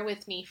you. Bear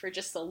with me for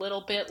just a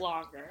little bit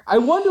longer. I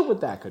wonder what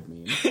that could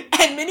mean.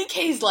 And Minnie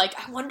K's like,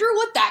 I wonder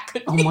what that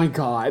could mean. Oh my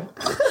god.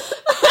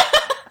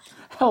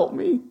 Help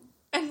me.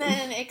 And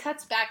then it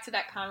cuts back to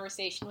that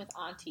conversation with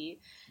Auntie,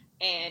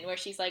 and where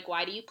she's like,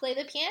 why do you play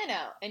the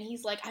piano? And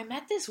he's like, I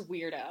met this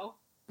weirdo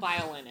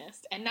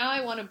violinist, and now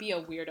I want to be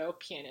a weirdo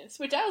pianist.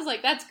 Which I was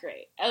like, that's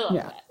great. I love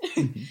that.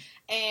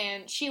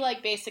 And she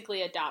like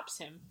basically adopts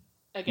him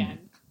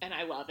again, and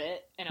I love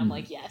it. And I'm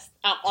like, yes,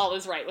 all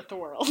is right with the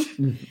world.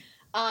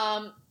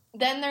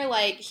 Then they're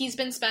like, he's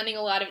been spending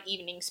a lot of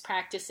evenings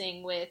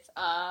practicing with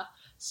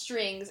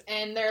Strings,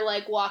 and they're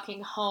like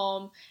walking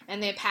home,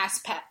 and they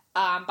pass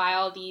by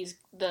all these,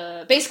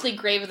 basically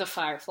Grave of the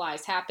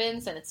Fireflies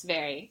happens, and it's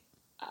very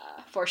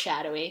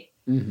foreshadowy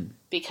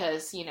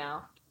because,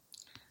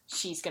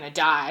 she's gonna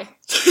die.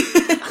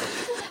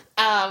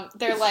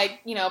 They're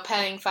like,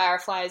 petting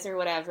fireflies or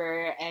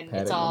whatever, and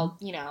it's all,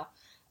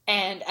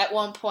 and at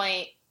one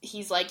point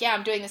he's like, yeah,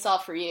 I'm doing this all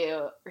for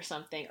you or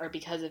something, or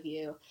because of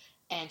you.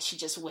 And she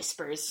just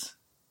whispers,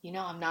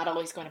 I'm not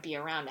always going to be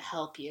around to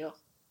help you.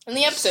 And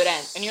the episode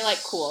ends, and you're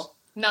like, cool.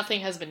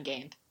 Nothing has been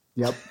gained.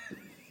 Yep.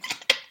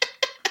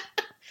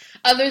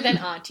 Other than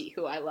Auntie,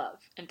 who I love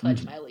and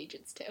pledge my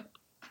allegiance to.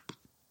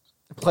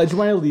 Pledge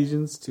my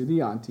allegiance to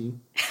the Auntie,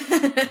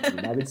 the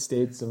United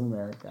States of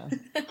America.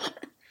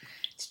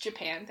 It's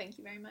Japan, thank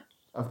you very much.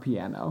 Of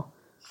piano.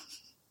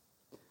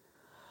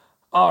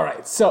 All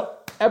right, so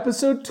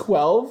episode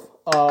 12.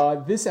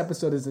 This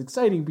episode is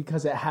exciting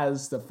because it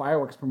has the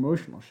fireworks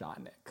promotional shot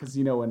in it. Because,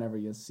 whenever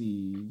you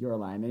see Your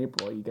Lie in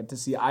April, you get to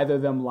see either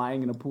them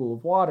lying in a pool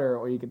of water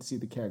or you get to see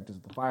the characters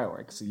of the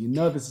fireworks. So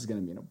this is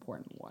going to be an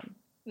important one.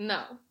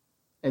 No.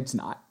 It's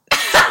not.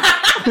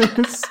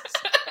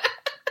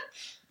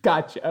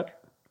 Gotcha.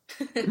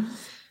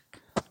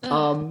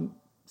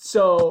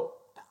 So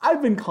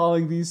I've been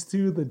calling these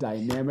two the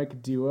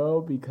dynamic duo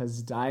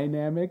because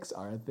dynamics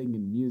are a thing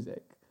in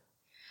music.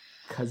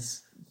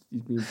 Because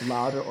it means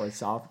louder or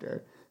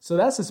softer. So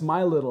that's just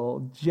my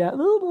little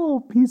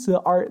piece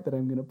of art that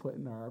I'm going to put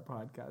in our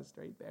podcast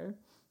right there.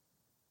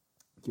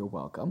 You're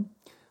welcome.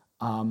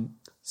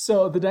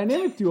 So the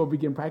dynamic duo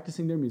begin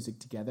practicing their music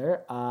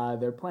together.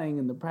 They're playing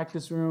in the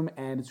practice room,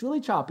 and it's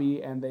really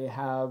choppy, and they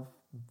have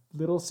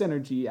little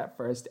synergy at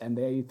first, and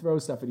they throw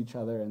stuff at each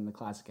other in the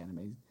classic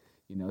anime,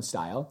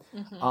 style.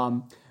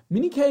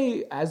 Minnie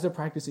K, as they're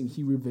practicing,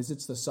 he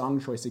revisits the song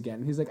choice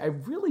again. He's like, I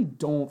really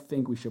don't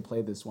think we should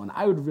play this one.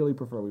 I would really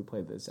prefer we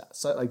play this,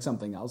 like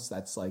something else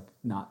that's like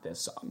not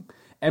this song.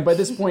 And by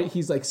this point,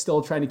 he's like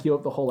still trying to keep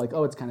up the whole like,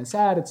 oh, it's kind of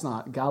sad. It's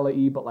not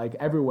gala-y, but like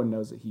everyone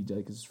knows that he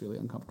like is really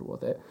uncomfortable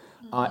with it.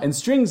 And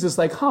Strings is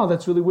like,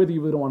 that's really weird that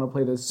you really don't want to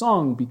play this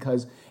song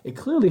because it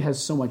clearly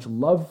has so much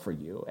love for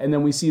you. And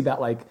then we see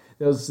that like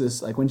there was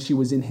this like when she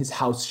was in his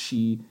house,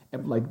 she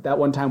like that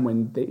one time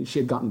when she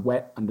had gotten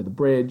wet under the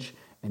bridge.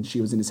 And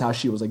she was in his house.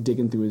 She was like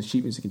digging through his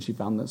sheet music, and she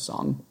found this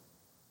song.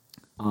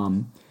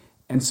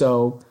 And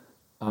so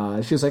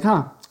she was like,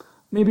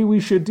 maybe we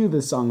should do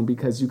this song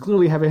because you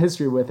clearly have a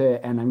history with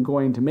it, and I'm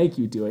going to make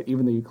you do it,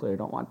 even though you clearly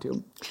don't want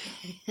to.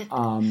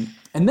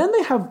 And then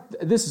they have,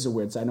 this is a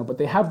weird side note, but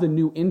they have the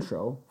new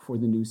intro for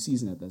the new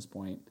season at this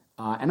point.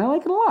 And I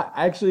like it a lot.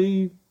 I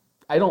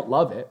don't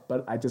love it,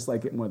 but I just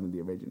like it more than the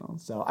original.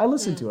 So I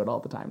listen to it all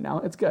the time now.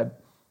 It's good.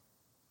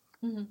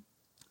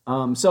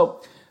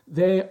 So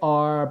they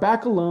are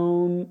back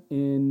alone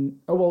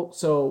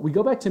so we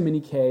go back to Minnie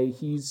K.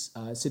 He's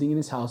sitting in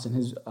his house in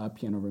his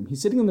piano room.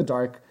 He's sitting in the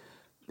dark,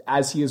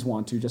 as he is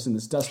wont to, just in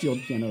this dusty old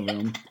piano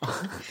room.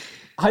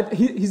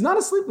 He's not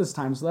asleep this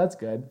time, so that's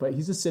good. But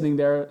he's just sitting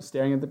there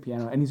staring at the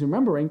piano, and he's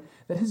remembering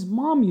that his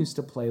mom used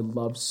to play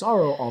Love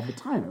Sorrow all the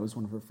time. It was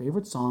one of her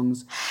favorite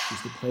songs. She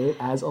used to play it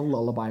as a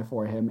lullaby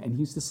for him, and he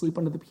used to sleep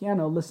under the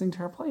piano listening to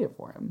her play it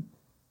for him.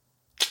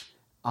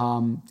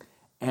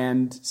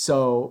 And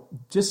so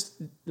just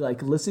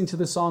like listening to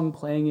the song,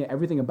 playing it,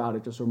 everything about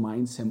it just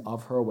reminds him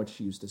of her, what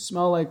she used to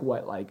smell like,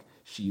 what like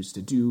she used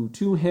to do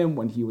to him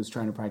when he was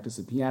trying to practice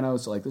the piano.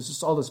 So like there's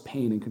just all this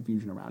pain and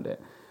confusion around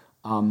it.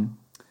 And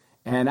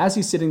as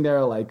he's sitting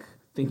there like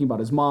thinking about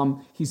his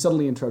mom, he's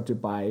suddenly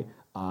interrupted by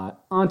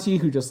Auntie,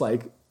 who just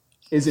like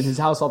is in his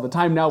house all the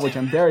time now, which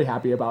I'm very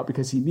happy about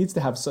because he needs to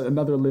have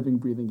another living,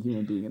 breathing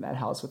human being in that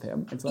house with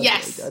him. And so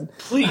that's really good.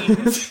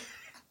 Please.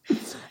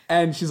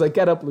 And she's like,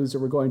 get up, loser.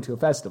 We're going to a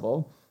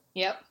festival.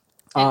 Yep.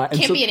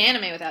 Can't be an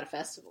anime without a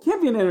festival.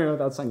 Can't be an anime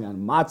without something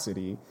on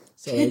Matsuri.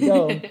 So they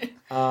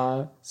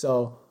go.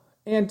 So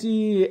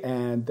Auntie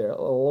and their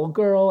little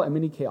girl and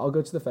Minnie K all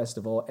go to the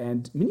festival.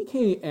 And Minnie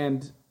K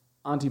and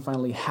Auntie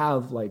finally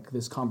have like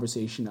this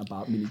conversation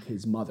about Minnie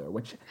K's mother,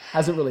 which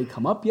hasn't really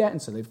come up yet.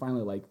 And so they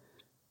finally like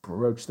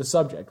broach the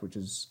subject, which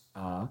is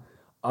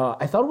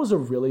I thought it was a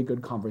really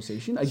good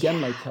conversation.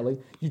 Again, like Kelly,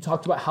 you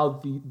talked about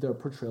how the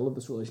portrayal of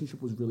this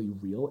relationship was really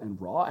real and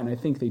raw, and I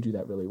think they do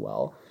that really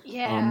well.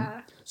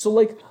 Yeah. So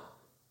like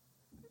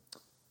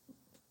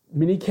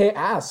Minnie K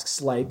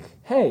asks, like,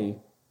 hey,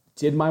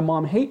 did my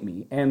mom hate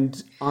me?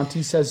 And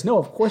Auntie says, no,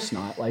 of course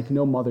not. Like,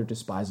 no mother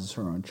despises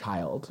her own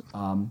child.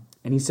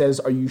 And he says,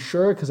 are you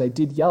sure? Because I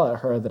did yell at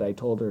her that I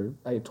told her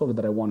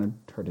that I wanted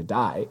her to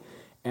die.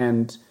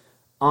 And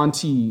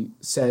Auntie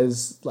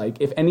says, like,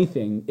 if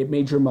anything, it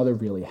made your mother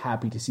really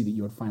happy to see that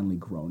you had finally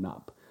grown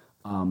up.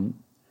 But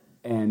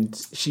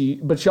she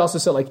also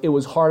said, like, it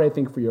was hard, I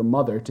think, for your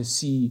mother to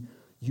see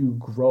you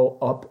grow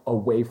up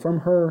away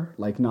from her,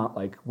 like, not,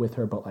 like, with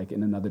her, but, like,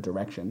 in another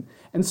direction.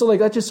 And so, like,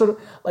 that just sort of,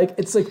 like,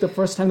 it's, like, the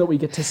first time that we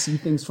get to see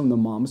things from the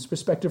mom's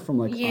perspective from,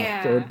 like,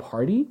 a third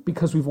party,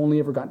 because we've only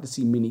ever gotten to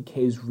see Minnie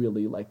K's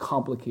really, like,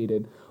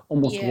 complicated,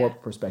 almost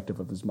warped perspective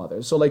of his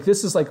mother. So, like,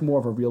 this is, like, more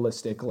of a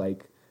realistic,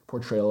 like,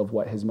 portrayal of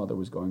what his mother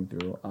was going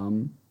through.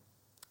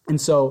 And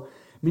so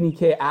Minnie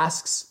K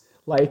asks,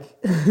 like,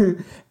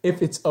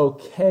 if it's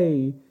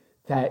okay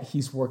that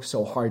he's worked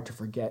so hard to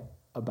forget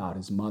about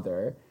his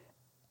mother,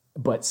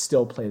 but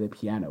still play the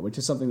piano, which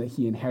is something that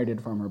he inherited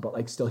from her, but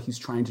like still he's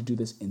trying to do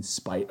this in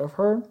spite of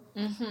her.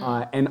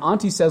 And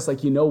Auntie says,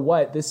 like, you know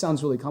what, this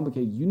sounds really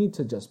complicated. You need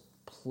to just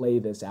play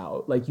this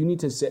out. Like, you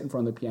need to sit in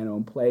front of the piano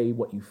and play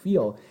what you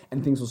feel,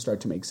 and things will start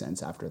to make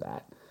sense after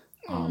that.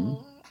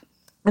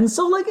 And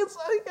so, like, it's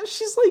like,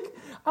 she's like,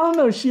 I don't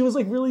know, she was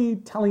like really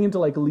telling him to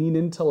like lean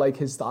into like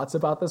his thoughts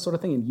about this sort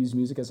of thing and use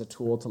music as a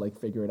tool to like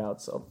figure it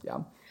out. So yeah,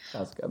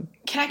 that's good.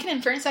 Can I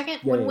in for a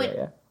second?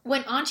 Yeah.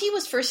 When Auntie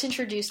was first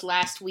introduced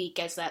last week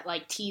as that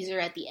like teaser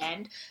at the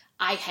end,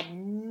 I had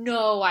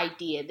no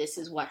idea this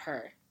is what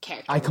her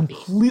character would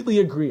completely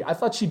agree. I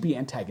thought she'd be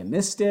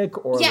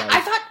antagonistic or yeah, like,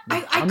 I thought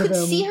I could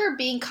see her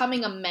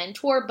becoming a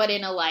mentor, but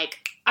in a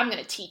like, I'm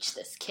going to teach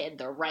this kid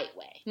the right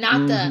way.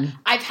 Not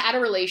I've had a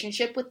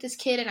relationship with this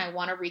kid and I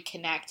want to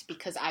reconnect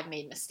because I've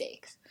made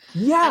mistakes.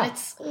 Yeah. And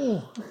it's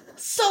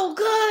so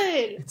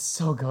good. It's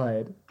so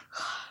good.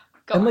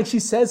 Like she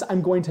says,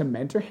 I'm going to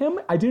mentor him.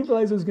 I didn't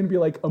realize it was going to be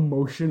like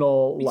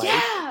emotional, like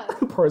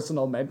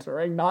personal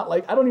mentoring. Not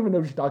like, I don't even know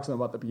if she talks to him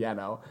about the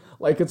piano.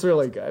 Like, it's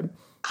really good.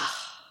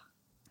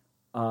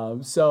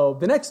 So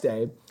the next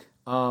day,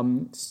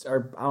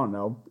 or I don't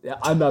know,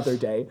 another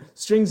day,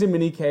 Strings and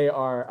Minnie K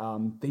are,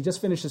 they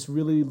just finished this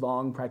really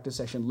long practice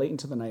session late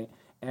into the night,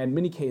 and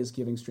Minnie K is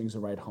giving Strings a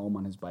ride home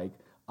on his bike.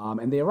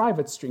 And they arrive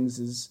at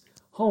Strings'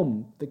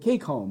 home, the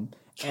cake home,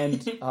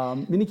 and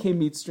Minnie K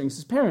meets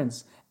Strings'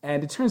 parents.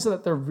 And it turns out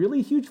that they're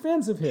really huge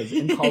fans of his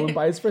and call him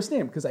by his first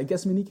name, because I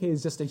guess Minnie K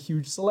is just a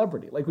huge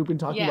celebrity. Like, we've been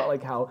talking about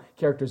like how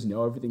characters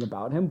know everything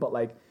about him, but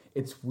like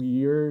it's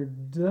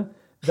weird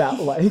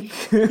that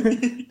like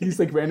these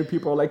like random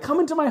people are like, come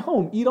into my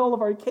home, eat all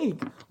of our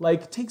cake,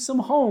 like take some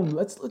home,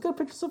 let's look at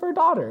pictures of our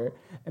daughter.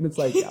 And it's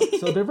like, yeah.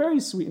 So they're very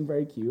sweet and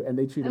very cute, and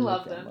they treat him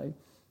like family. Them.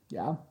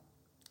 Yeah.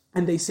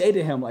 And they say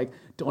to him, like,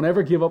 don't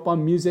ever give up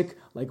on music.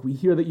 Like, we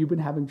hear that you've been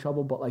having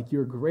trouble, but, like,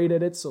 you're great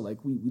at it. So,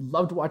 like, we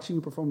loved watching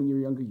you perform when you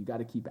were younger. You got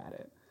to keep at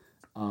it.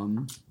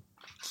 And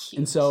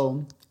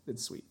so,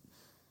 it's sweet.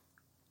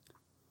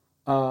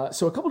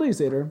 So a couple days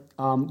later,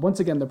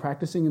 once again, they're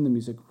practicing in the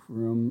music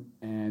room.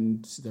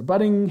 And they're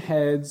butting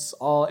heads,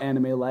 all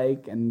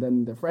anime-like. And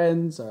then their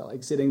friends are,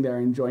 like, sitting there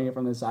enjoying it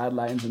from the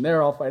sidelines. And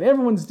they're all fighting.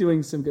 Everyone's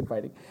doing some good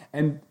fighting.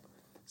 And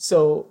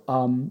so,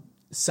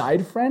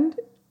 side friend...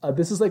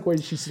 this is like where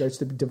she starts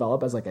to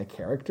develop as like a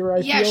character,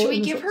 I feel. Yeah, should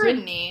we give her a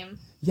name?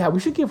 Yeah,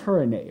 we should give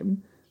her a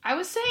name. I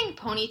was saying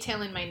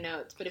Ponytail in my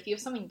notes, but if you have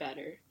something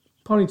better.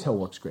 Ponytail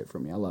works great for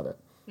me. I love it.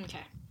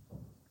 Okay.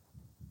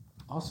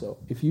 Also,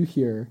 if you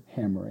hear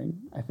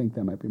hammering, I think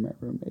that might be my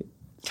roommate.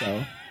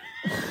 So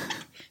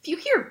if you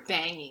hear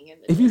banging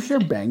in the If you hear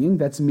banging,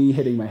 that's me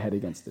hitting my head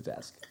against the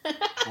desk.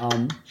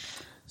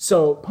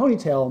 So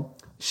Ponytail,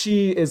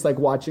 she is like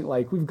watching,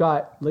 like we've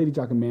got Lady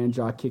Jock and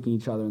Manjock kicking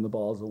each other in the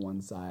balls on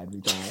one side.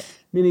 We've got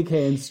Minnie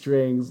K and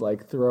Strings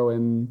like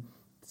throwing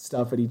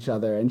stuff at each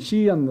other. And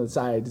she on the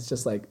side is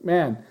just like,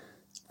 man,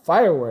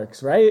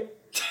 fireworks, right?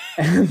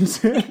 And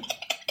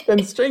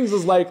then Strings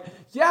is like,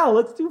 yeah,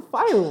 let's do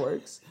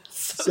fireworks.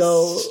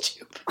 So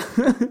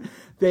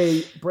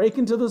they break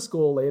into the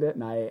school late at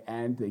night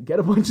and they get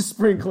a bunch of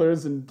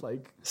sprinklers and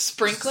like...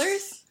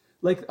 Sprinklers?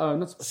 Like,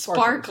 not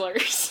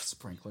sparklers.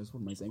 Sprinklers, what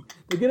am I saying?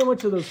 They get a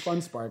bunch of those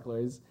fun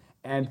sparklers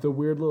and the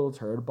weird little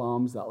turd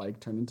bombs that, like,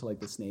 turn into,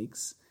 like, the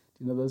snakes.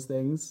 Do you know those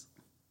things?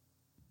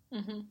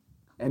 Mm-hmm.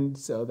 And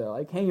so they're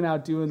like hanging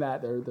out doing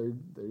that. They're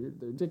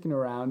dicking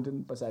around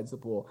and besides the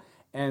pool.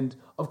 And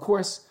of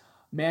course,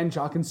 Man,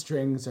 Jock, and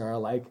Strings are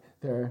like,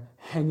 they're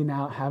hanging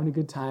out, having a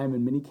good time,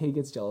 and Minnie K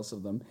gets jealous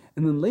of them.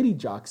 And then Lady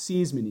Jock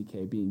sees Minnie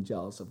K being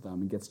jealous of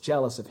them and gets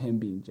jealous of him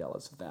being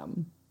jealous of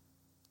them.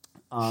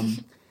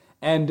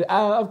 And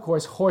of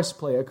course,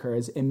 horseplay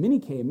occurs, and Minnie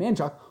K and Man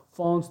Jock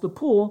fall into the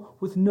pool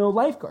with no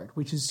lifeguard,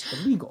 which is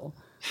illegal.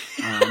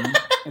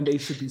 And they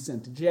should be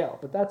sent to jail,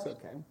 but that's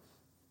okay.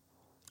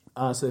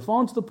 So they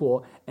fall into the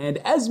pool, and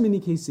as Minnie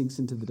K sinks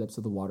into the depths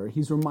of the water,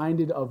 he's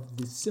reminded of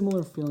the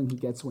similar feeling he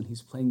gets when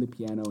he's playing the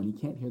piano and he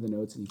can't hear the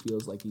notes and he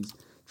feels like he's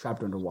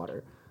trapped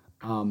underwater.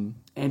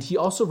 And he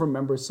also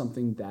remembers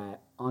something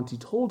that Auntie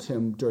told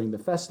him during the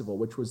festival,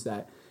 which was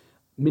that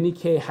Minnie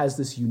K has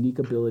this unique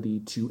ability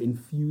to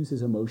infuse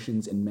his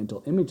emotions and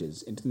mental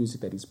images into the music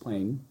that he's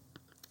playing,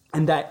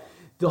 and that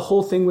the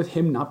whole thing with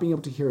him not being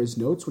able to hear his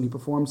notes when he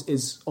performs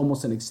is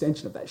almost an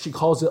extension of that. She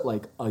calls it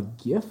like a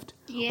gift,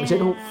 which I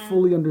don't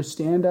fully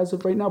understand as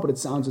of right now, but it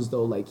sounds as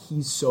though like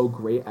he's so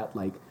great at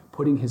like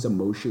putting his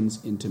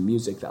emotions into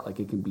music that like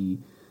it can be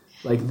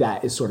like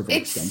that is sort of an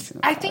extension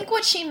of I that. think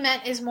what she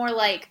meant is more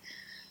like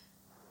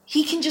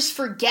he can just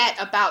forget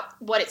about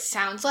what it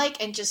sounds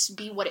like and just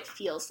be what it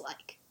feels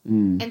like.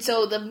 And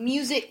so the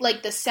music,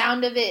 like the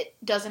sound of it,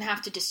 doesn't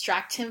have to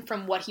distract him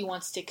from what he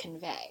wants to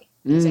convey.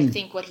 Is I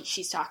think what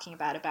she's talking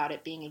about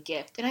it being a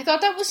gift. And I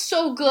thought that was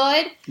so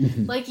good.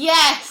 Like,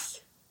 yes!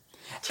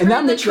 Turn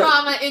that the makes,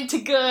 trauma into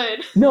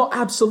good. No,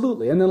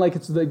 absolutely. And then like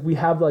it's like we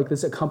have like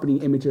this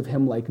accompanying image of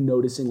him like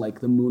noticing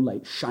like the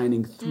moonlight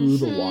shining through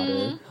the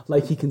water.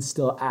 Like he can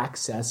still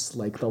access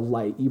like the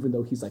light even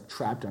though he's like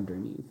trapped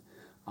underneath.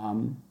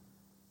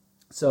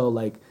 So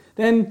like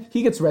then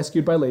he gets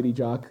rescued by Lady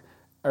Jock.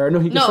 Or no,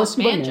 he gets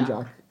rescued by Man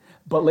Jock.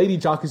 But Lady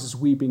Jock is just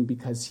weeping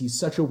because he's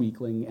such a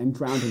weakling and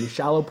drowned in a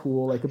shallow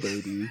pool like a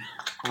baby.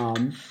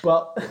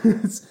 But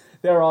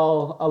they're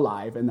all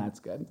alive, and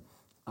that's good.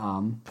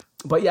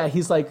 But yeah,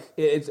 he's like,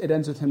 it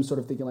ends with him sort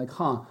of thinking like,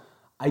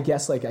 I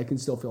guess like I can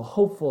still feel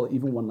hopeful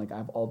even when like I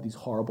have all these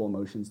horrible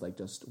emotions like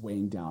just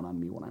weighing down on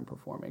me when I'm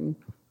performing.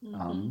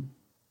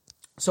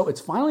 So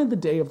it's finally the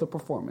day of the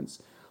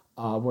performance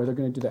where they're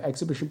going to do the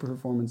exhibition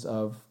performance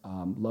of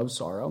Love,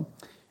 Sorrow.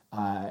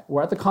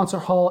 We're at the concert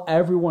hall.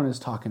 Everyone is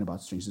talking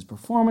about Strings'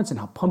 performance and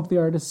how pumped they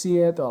are to see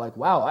it. They're like,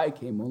 wow, I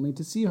came only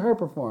to see her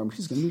perform.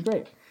 She's going to be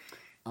great.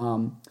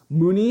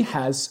 Mooney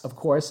has, of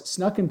course,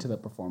 snuck into the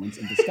performance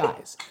in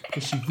disguise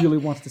because she really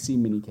wants to see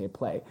Minnie K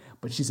play.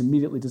 But she's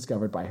immediately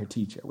discovered by her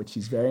teacher, which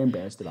she's very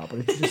embarrassed about. But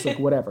it's just like,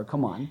 whatever,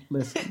 come on,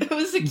 listen. It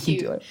was cute.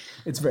 Do it.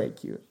 It's very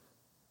cute.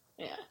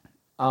 Yeah.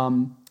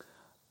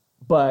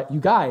 But you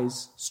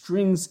guys,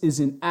 Strings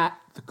isn't at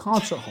the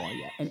concert hall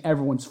yet, and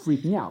everyone's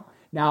freaking out.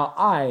 Now,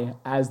 I,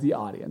 as the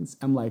audience,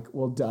 am like,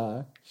 well,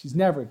 duh, she's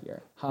never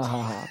here. Ha,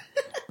 ha, ha.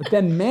 But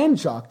then Man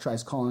Jock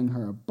tries calling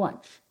her a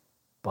bunch.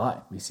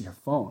 But we see her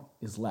phone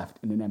is left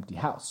in an empty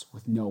house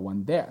with no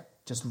one there,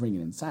 just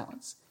ringing in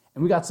silence.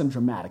 And we got some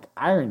dramatic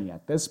irony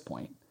at this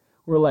point.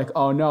 We're like,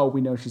 oh, no, we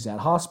know she's at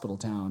Hospital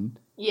Town.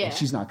 Yeah. And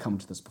she's not coming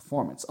to this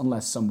performance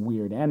unless some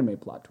weird anime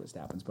plot twist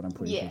happens, but I'm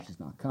pretty sure she's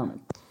not coming.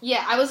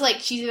 Yeah, I was like,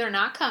 she's either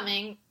not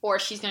coming or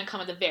she's going to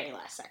come at the very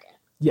last second.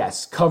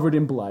 Yes, covered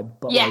in blood,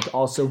 but like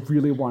also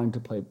really wanting to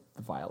play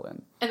the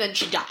violin. And then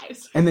she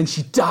dies.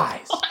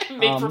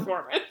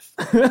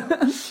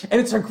 Mid-performance.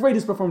 And it's her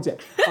greatest performance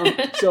yet.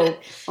 So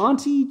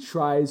Auntie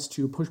tries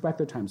to push back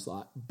their time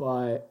slot,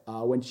 but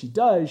when she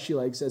does, she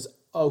like says,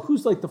 oh,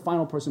 who's like the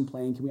final person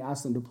playing? Can we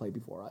ask them to play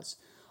before us?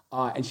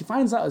 And she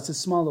finds out it's a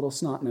small little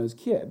snot-nosed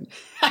kid.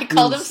 I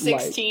called him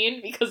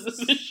 16 because this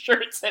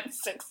shirt said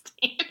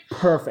 16.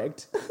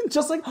 Perfect.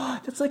 Just like,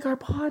 that's like our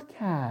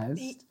podcast.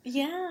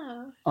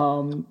 Yeah.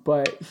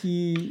 But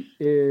he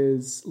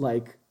is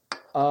like,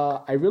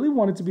 I really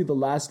wanted to be the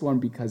last one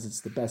because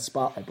it's the best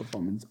spotlight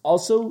performance.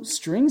 Also,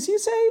 Strings, you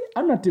say?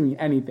 I'm not doing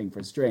anything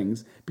for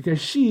Strings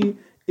because she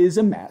is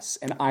a mess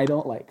and I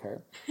don't like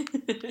her.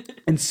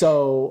 And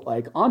so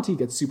like Auntie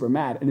gets super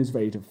mad and is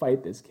ready to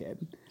fight this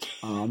kid.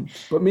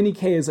 But Minnie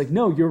K is like,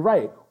 no, you're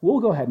right. We'll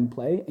go ahead and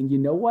play. And you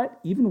know what?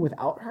 Even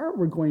without her,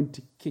 we're going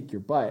to kick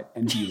your butt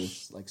and be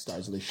the like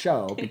stars of the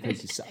show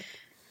because you suck.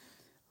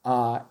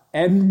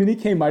 And Minnie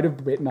K might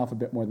have bitten off a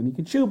bit more than he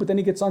can chew, but then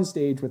he gets on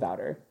stage without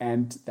her.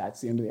 And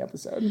that's the end of the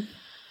episode.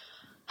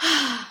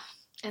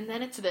 And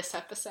then it's this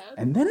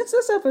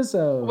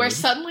episode. Where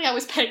suddenly I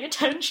was paying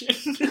attention.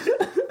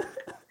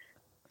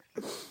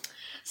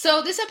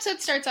 So this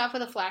episode starts off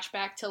with a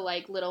flashback to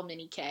like little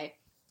Minnie K.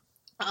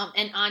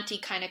 And Auntie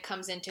kind of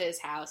comes into his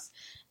house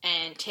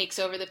and takes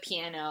over the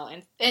piano.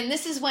 And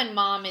this is when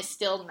Mom is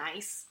still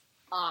nice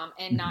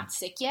and not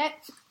sick yet.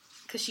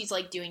 Because she's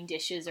like doing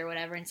dishes or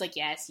whatever. And it's like,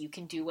 yes, you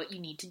can do what you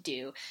need to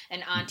do.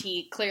 And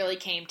Auntie clearly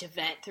came to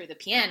vent through the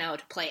piano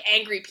to play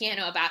angry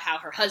piano about how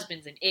her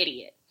husband's an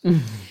idiot.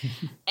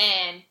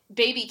 And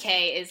Baby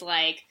K is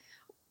like,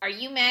 are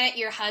you mad at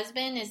your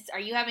husband? Are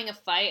you having a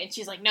fight? And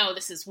she's like, no,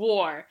 this is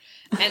war.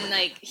 And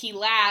like he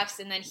laughs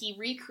and then he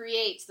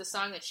recreates the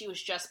song that she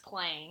was just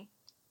playing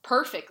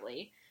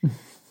perfectly.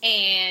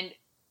 And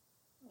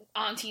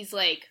Auntie's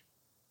like,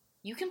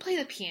 you can play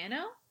the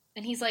piano?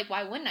 And he's like,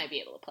 why wouldn't I be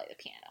able to play the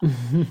piano?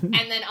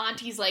 And then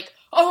Auntie's like,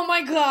 oh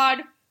my God,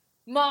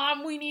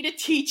 Mom, we need to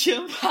teach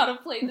him how to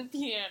play the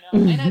piano.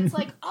 And it's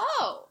like,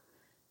 oh,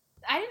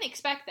 I didn't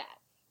expect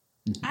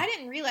that. I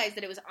didn't realize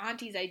that it was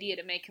Auntie's idea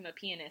to make him a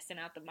pianist and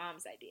not the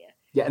mom's idea.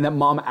 Yeah, and that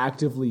mom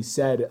actively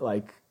said,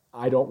 like,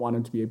 I don't want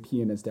him to be a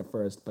pianist at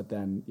first, but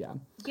then, yeah.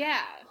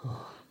 Yeah.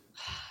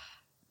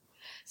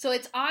 So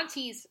it's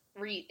Auntie's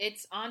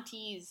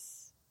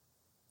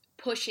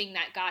pushing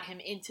that got him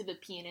into the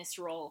pianist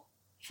role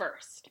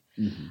first.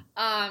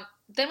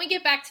 Then we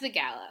get back to the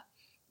gala.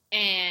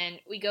 And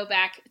we go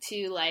back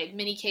to, like,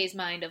 Minnie K's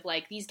mind of,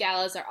 like, these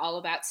galas are all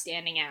about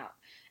standing out.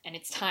 And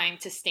it's time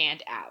to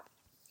stand out.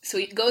 So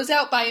he goes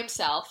out by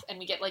himself, and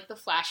we get, like, the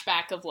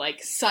flashback of,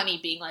 like, Sonny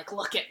being like,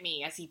 look at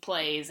me as he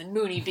plays, and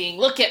Mooney being,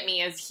 look at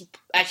me as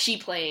she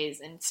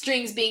plays, and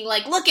Strings being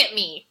like, look at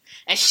me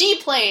as she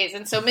plays.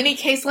 And so Minnie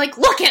K's like,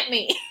 look at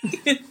me.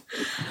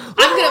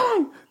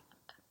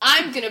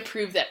 I'm gonna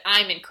prove that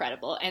I'm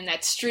incredible, and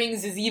that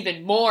Strings is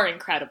even more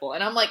incredible.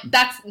 And I'm like,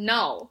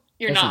 no.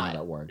 You're That's not. How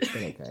that works,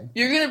 but okay.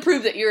 You're going to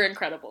prove that you're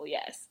incredible,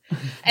 yes.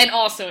 And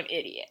also an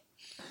idiot.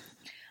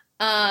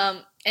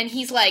 And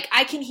he's like,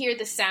 I can hear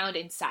the sound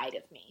inside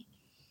of me.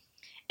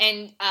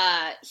 And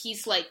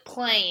he's like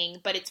playing,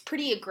 but it's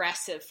pretty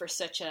aggressive for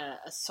such a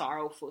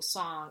sorrowful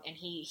song. And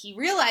he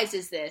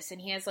realizes this,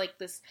 and he has like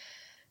this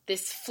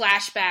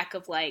flashback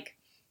of like,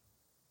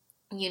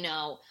 you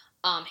know,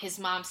 his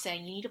mom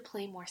saying, you need to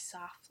play more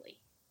softly.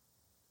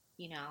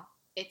 You know?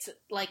 It's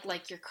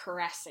like you're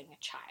caressing a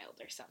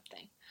child or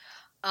something.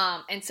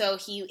 And so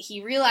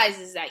he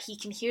realizes that he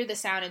can hear the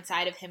sound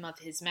inside of him of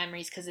his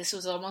memories, because this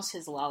was almost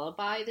his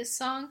lullaby, this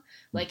song.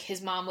 Like,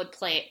 his mom would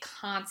play it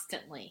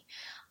constantly.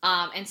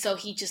 And so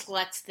he just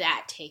lets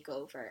that take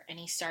over, and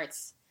he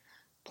starts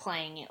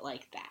playing it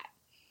like that.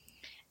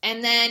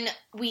 And then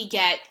we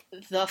get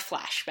the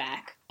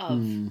flashback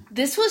of...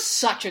 This was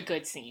such a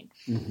good scene.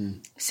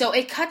 So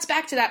it cuts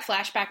back to that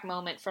flashback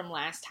moment from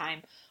last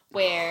time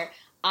where...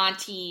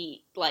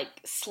 Auntie, like,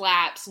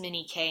 slaps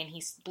Minnie K, and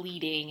he's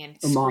bleeding and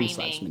screaming. Mom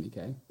slaps Minnie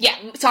K. Yeah,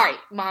 sorry.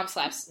 Mom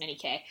slaps Minnie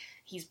K.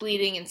 He's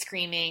bleeding and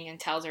screaming and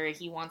tells her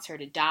he wants her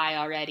to die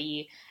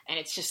already, and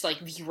it's just,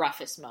 like, the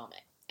roughest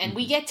moment. And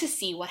we get to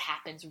see what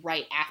happens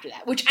right after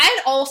that, which I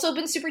had also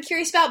been super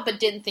curious about, but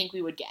didn't think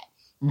we would get.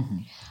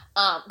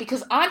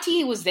 Because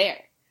Auntie was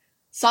there,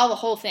 saw the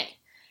whole thing.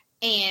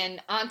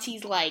 And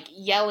Auntie's, like,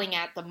 yelling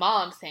at the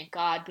mom, thank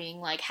God,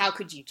 being like, how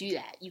could you do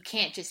that? You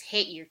can't just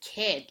hit your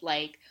kid,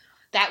 like...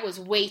 That was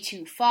way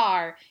too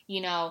far,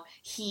 you know,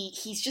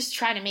 he's just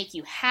trying to make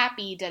you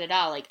happy,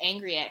 da-da-da, like,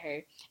 angry at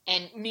her.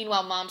 And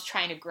meanwhile, Mom's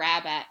trying to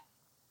grab at,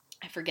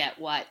 I forget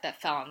what,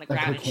 that fell on the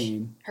ground.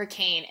 Her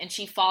cane. And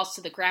she falls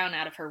to the ground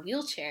out of her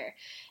wheelchair.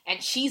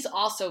 And she's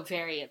also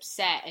very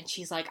upset. And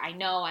she's like, I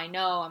know,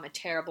 I'm a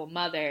terrible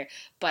mother,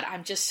 but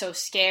I'm just so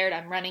scared.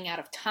 I'm running out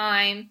of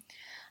time.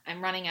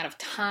 And,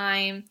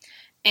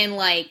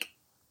 like,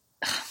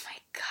 oh, my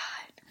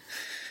God.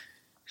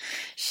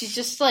 She's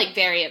just, like,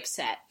 very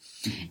upset.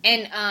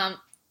 And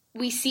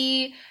we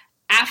see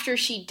after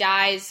she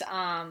dies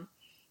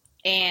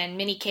and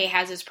Minnie K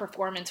has his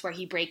performance where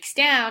he breaks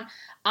down,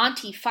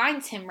 Auntie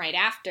finds him right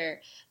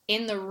after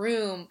in the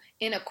room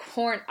in a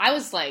corner. I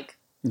was like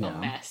a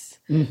mess.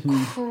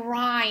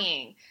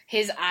 Crying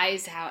his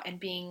eyes out and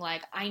being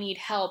like, I need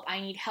help.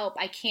 I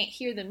can't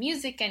hear the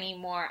music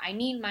anymore. I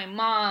need my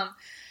mom.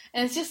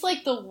 And it's just,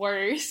 like, the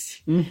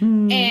worst.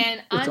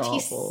 And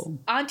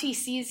Auntie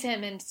sees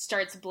him and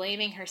starts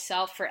blaming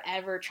herself for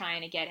ever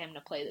trying to get him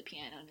to play the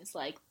piano. And it's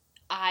like,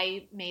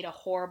 I made a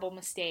horrible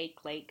mistake.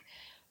 Like,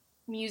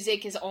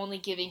 music is only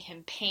giving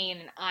him pain,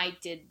 and I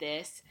did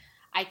this.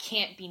 I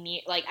can't be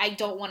near... Like, I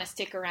don't want to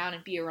stick around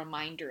and be a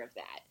reminder of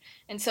that.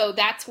 And so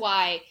that's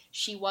why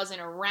she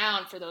wasn't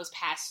around for those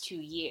past 2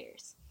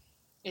 years.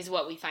 Is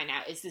what we find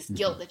out, is this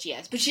guilt that she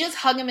has. But she does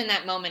hug him in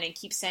that moment and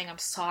keeps saying, I'm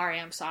sorry,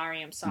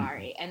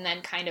 and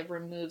then kind of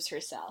removes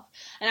herself.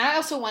 And I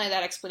also wanted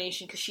that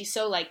explanation because she's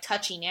so, like,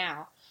 touchy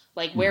now.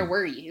 Like, where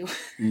were you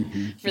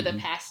for the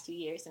past 2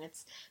 years? And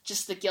it's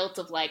just the guilt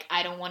of, like,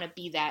 I don't want to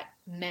be that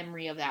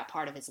memory of that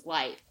part of his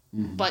life.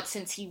 But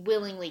since he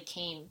willingly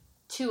came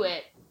to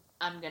it,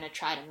 I'm going to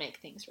try to make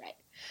things right.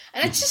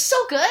 And it's just so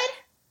good.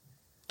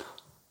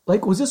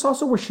 Like, was this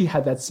also where she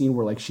had that scene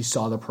where, like, she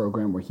saw the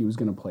program where he was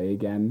going to play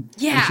again?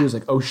 Yeah. And she was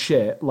like, oh,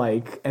 shit.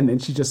 Like, and then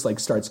she just,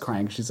 like, starts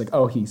crying. She's like,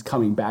 oh, he's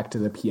coming back to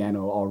the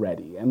piano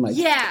already. And, like,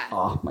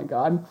 oh, my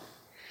God.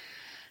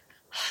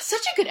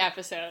 Such a good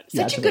episode.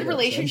 Such a good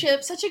relationship.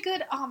 Episode. Such a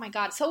good, oh, my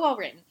God. So well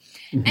written.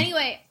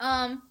 Anyway,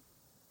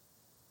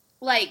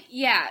 like,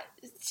 yeah.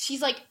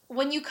 She's like,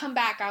 when you come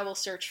back, I will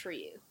search for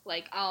you.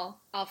 Like, I'll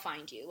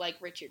find you, like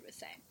Richard was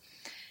saying.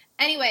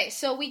 Anyway,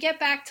 so we get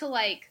back to,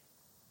 like,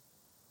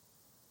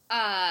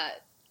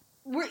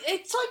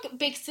 it's like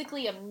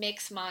basically a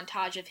mixed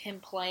montage of him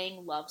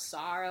playing Love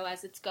Sorrow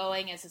as it's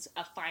going, as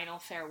a final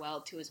farewell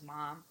to his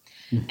mom.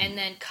 Mm-hmm. And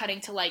then cutting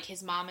to like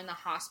his mom in the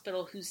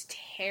hospital who's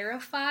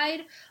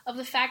terrified of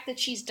the fact that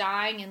she's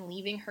dying and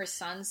leaving her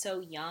son so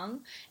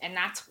young. And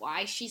that's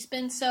why she's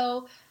been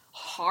so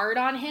hard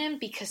on him,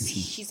 because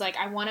she's like,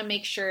 I want to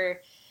make sure,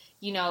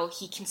 you know,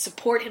 he can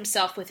support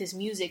himself with his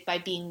music by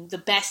being the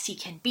best he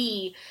can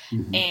be.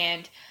 Mm-hmm.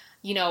 And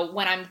you know,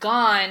 when I'm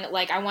gone,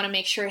 like, I want to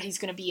make sure he's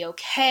going to be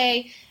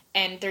okay,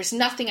 and there's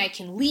nothing I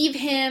can leave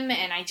him,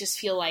 and I just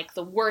feel like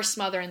the worst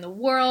mother in the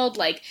world.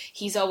 Like,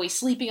 he's always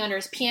sleeping under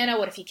his piano.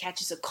 What if he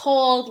catches a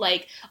cold?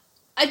 Like,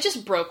 it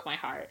just broke my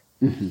heart.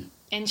 Mm-hmm.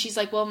 And she's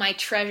like, will my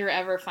treasure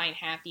ever find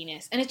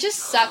happiness? And it just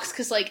sucks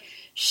because, like,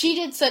 she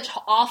did such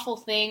awful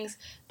things,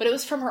 but it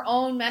was from her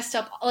own messed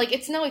up, like,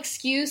 it's no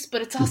excuse,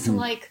 but it's also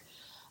like,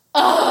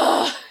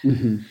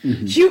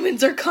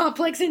 humans are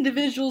complex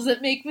individuals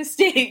that make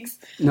mistakes.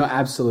 No,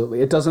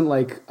 absolutely. It doesn't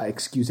like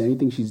excuse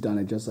anything she's done.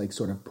 It just like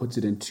sort of puts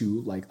it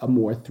into like a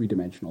more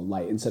three-dimensional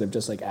light instead of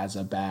just like as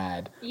a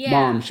bad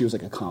mom. She was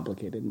like a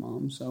complicated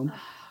mom. So,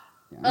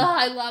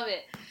 I love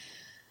it,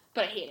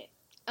 but I hate it.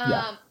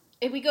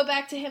 If we go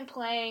back to him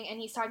playing, and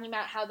he's talking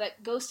about how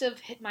that ghost of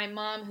my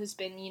mom who's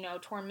been, you know,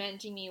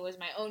 tormenting me was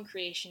my own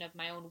creation of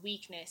my own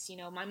weakness. You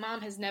know, my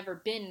mom has never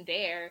been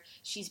there.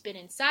 She's been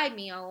inside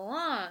me all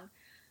along,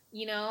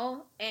 you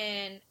know,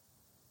 and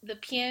the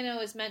piano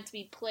is meant to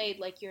be played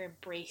like you're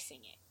embracing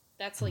it.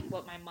 That's like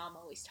what my mom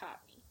always taught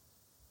me.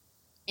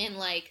 And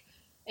like,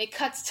 it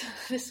cuts to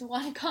this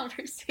one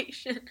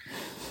conversation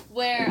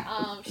where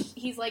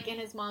he's like in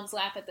his mom's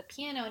lap at the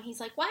piano, and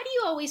he's like, why do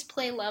you always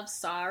play Love's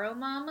Sorrow,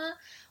 Mama?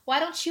 Why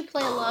don't you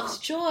play Love's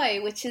Joy,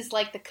 which is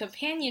like the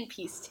companion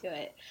piece to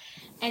it?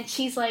 And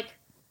she's like,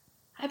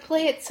 I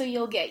play it so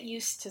you'll get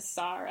used to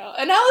sorrow.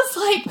 And I was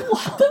like,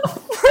 what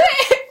the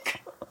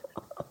frick?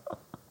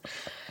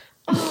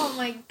 Oh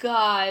my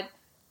god.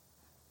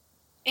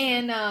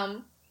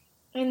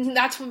 And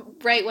that's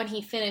right when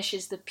he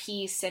finishes the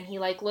piece, and he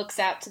like looks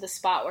out to the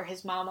spot where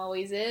his mom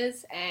always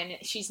is, and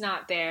she's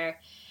not there,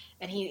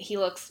 and he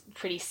looks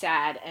pretty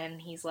sad, and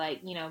he's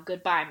like, you know,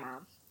 goodbye,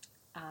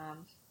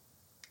 Mom.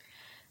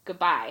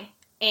 Goodbye.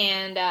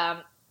 And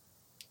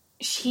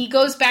he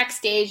goes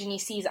backstage and he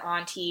sees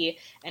Auntie,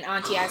 and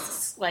Auntie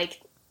asks,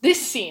 like, this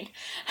scene.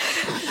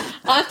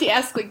 Auntie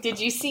asks, like,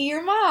 did you see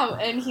your mom?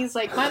 And he's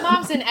like, my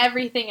mom's in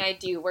everything I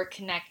do. We're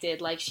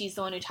connected. Like, she's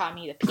the one who taught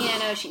me the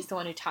piano. She's the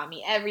one who taught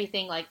me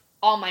everything. Like,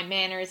 all my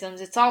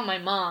mannerisms. It's all my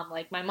mom.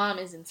 Like, my mom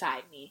is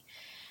inside me.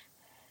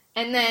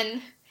 And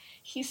then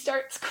he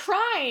starts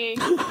crying.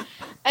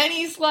 And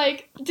he's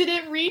like, did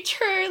it reach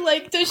her?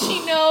 Like, does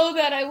she know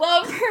that I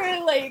love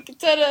her? Like,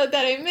 that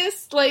I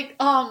miss? Like,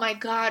 oh my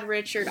God,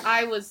 Richard.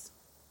 I was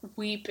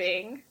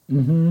weeping.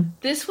 Mm-hmm.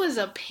 This was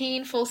a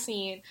painful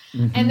scene.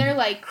 Mm-hmm. And they're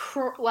like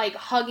like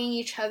hugging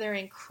each other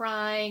and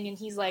crying, and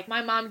he's like,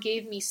 my mom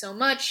gave me so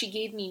much. She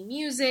gave me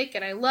music,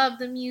 and I love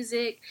the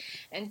music,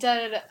 and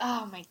da-da-da.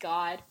 Oh my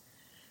God.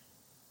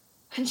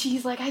 And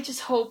she's like, I just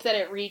hope that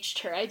it reached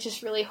her. I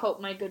just really hope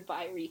my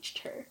goodbye reached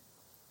her.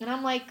 And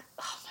I'm like,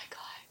 oh my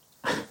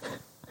God.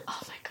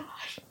 Oh my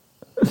gosh.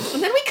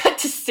 And then we cut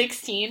to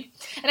 16,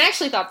 and I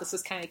actually thought this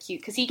was kind of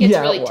cute because he gets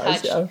really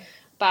touched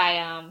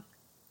by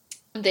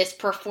this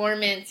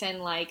performance,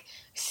 and like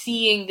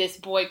seeing this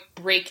boy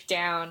break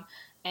down,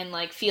 and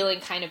like feeling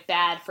kind of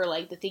bad for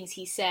like the things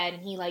he said,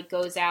 and he like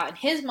goes out, and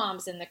his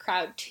mom's in the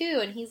crowd too,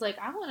 and he's like,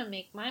 I want to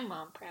make my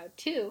mom proud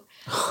too.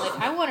 Like,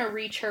 I want to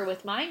reach her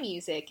with my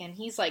music. And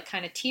he's like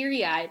kind of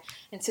teary-eyed,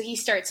 and so he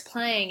starts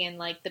playing, and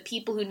like the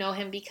people who know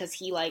him because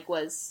he like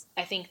was,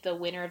 I think, the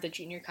winner of the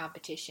junior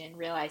competition,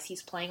 realize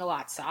he's playing a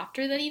lot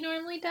softer than he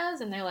normally does,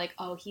 and they're like,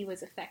 oh, he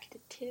was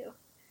affected too.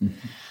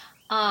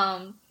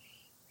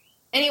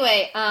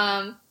 Anyway,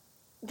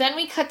 then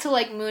we cut to,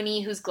 like, Mooney,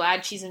 who's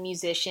glad she's a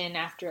musician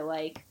after,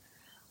 like,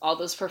 all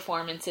those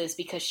performances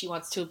because she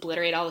wants to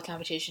obliterate all the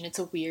competition. It's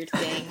a weird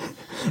thing.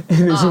 It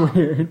is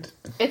weird.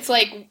 It's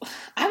like,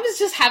 I was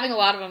just having a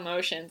lot of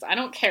emotions. I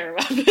don't care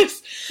about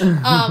this.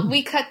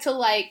 We cut to,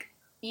 like,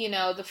 you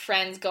know, the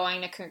friends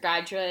going to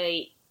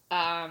congratulate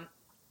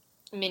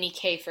Minnie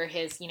K for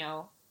his, you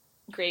know,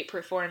 great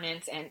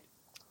performance, and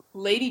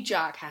Lady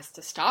Jock has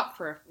to stop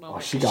for a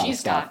moment. Oh,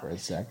 she's got for a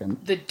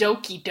second. The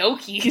Doki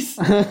Dokis.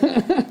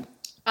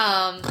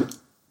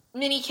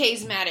 Minnie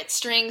K's mad at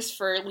Strings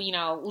for, you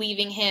know,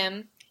 leaving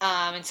him.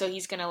 And so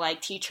he's gonna, like,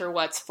 teach her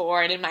what's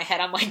for. And in my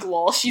head, I'm like,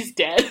 lol, she's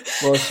dead.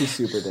 Well, she's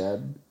super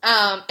dead.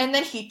 And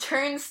then he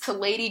turns to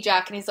Lady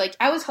Jock and he's like,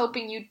 I was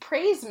hoping you'd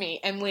praise me.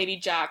 And Lady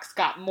Jock's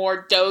got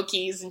more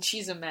Dokis and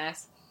she's a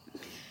mess.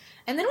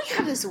 And then we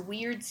have this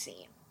weird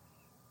scene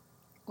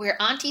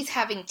where Auntie's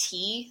having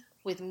tea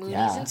with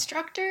Mooney's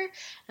instructor,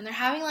 and they're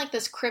having, like,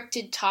 this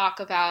cryptid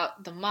talk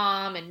about the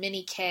mom and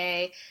Minnie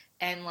K,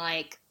 and,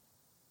 like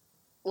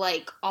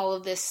all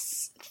of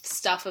this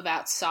stuff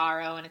about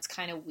sorrow, and it's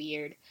kind of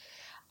weird.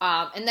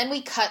 And then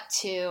we cut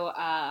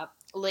to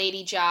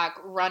Lady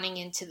Jock running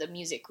into the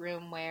music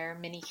room where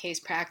Minnie K's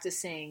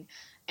practicing,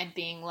 and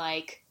being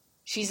like,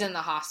 she's in the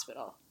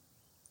hospital.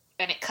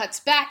 And it cuts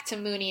back to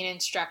Mooney and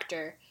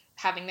Instructor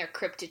having their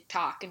cryptic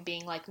talk and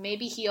being like,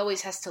 maybe he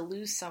always has to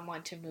lose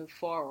someone to move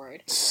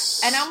forward.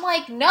 And I'm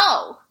like,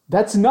 no.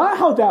 That's not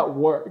how that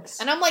works.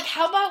 And I'm like,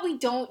 how about we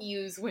don't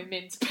use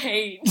women's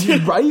pain?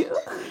 Right?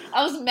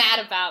 I was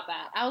mad about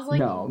that. I was like,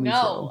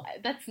 No,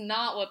 that's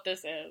not what this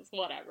is.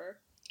 Whatever.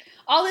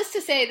 All this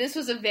to say, this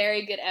was a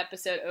very good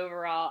episode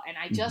overall, and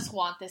I just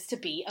want this to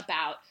be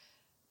about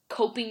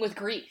coping with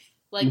grief.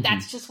 Like,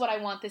 that's just what I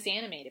want this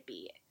anime to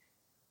be.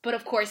 But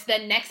of course,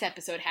 then next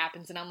episode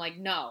happens, and I'm like,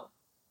 no,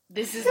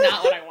 this is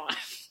not what I want.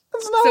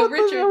 That's not So, what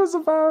Richard, the show was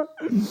about.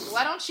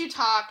 why don't you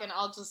talk, and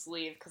I'll just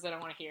leave, because I don't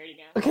want to hear it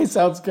again. Okay,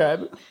 sounds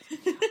good.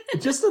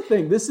 Just the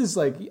thing, this is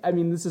like, I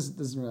mean, this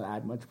doesn't really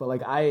add much, but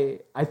like, I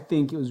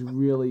think it was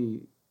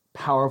really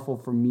powerful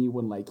for me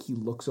when like he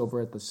looks over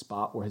at the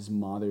spot where his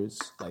mother's,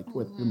 like,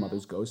 where the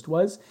mother's ghost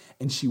was,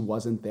 and she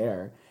wasn't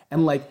there.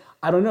 And like,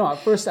 I don't know, at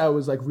first I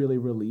was like really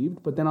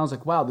relieved, but then I was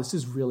like, wow, this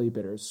is really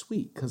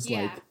bittersweet, because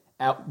like,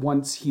 at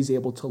once he's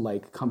able to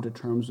like come to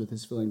terms with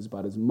his feelings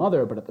about his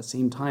mother, but at the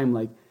same time,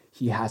 like,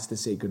 he has to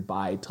say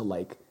goodbye to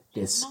like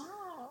this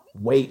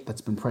weight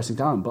that's been pressing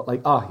down. But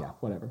like, oh yeah,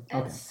 whatever.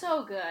 It's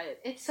so good.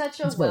 It's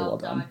such a well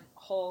done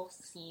whole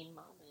scene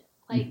moment.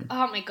 Like,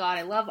 oh my god,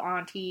 I love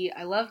Auntie.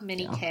 I love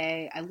Minnie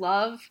K. I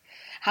love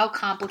how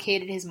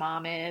complicated his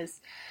mom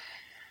is.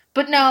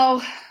 But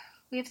no,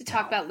 we have to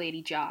talk about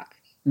Lady Jock.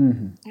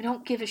 I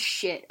don't give a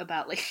shit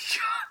about Lady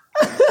Jock.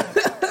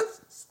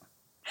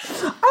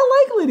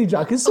 I like Lady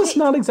Jock. It's just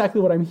not exactly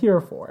what I'm here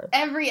for.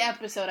 Every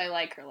episode I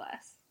like her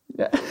less.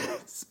 Yeah.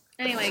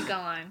 Anyway, go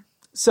on.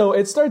 So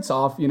it starts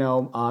off, you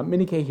know,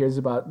 Minnie K hears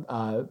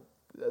about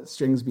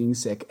Strings being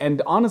sick.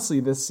 And honestly,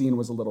 this scene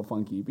was a little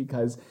funky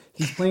because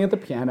he's playing at the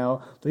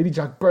piano. Lady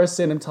Jock bursts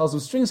in and tells him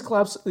Strings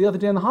collapsed the other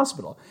day in the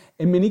hospital.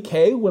 And Minnie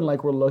K, when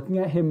like we're looking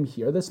at him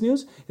hear this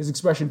news, his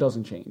expression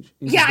doesn't change.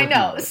 Yeah, I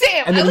know.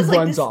 Sam. And then he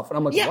runs off. And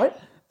I'm like,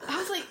 what? I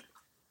was like,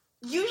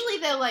 usually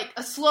they're like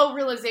a slow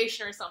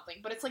realization or something,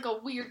 but it's like a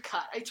weird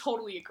cut. I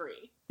totally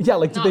agree. Yeah,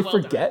 like did they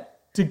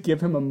forget to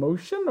give him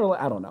emotion? Or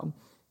I don't know.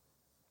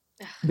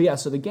 But yeah,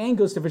 so the gang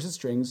goes to visit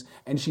Strings,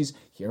 and she's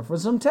here for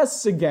some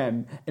tests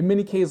again. And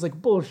Minnie K is like,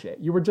 bullshit,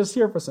 you were just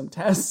here for some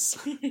tests.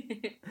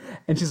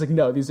 And she's like,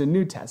 no, these are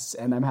new tests,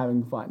 and I'm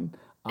having fun.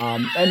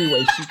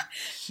 Anyway,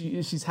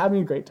 she's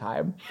having a great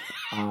time,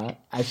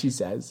 as she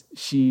says.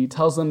 She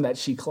tells them that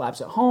she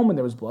collapsed at home, and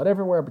there was blood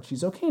everywhere, but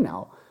she's okay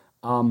now.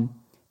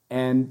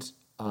 And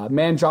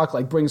Man Jock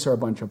like brings her a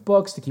bunch of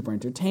books to keep her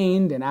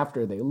entertained, and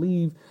after they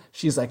leave,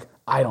 she's like,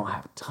 I don't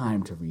have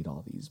time to read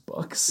all these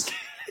books.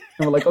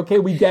 And we're like, okay,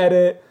 we get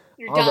it.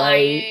 You're all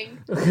dying.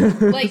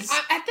 Right. Like,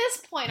 at this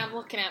point, I'm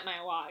looking at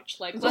my watch.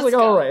 Like, let's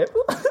go. All right.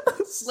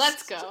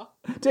 Let's go.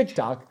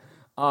 TikTok.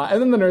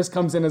 And then the nurse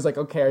comes in and is like,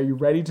 okay, are you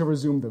ready to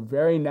resume the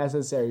very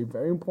necessary,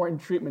 very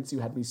important treatments you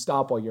had me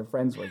stop while your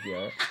friends were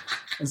here?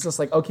 And it's just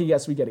like, okay,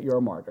 yes, we get it. You're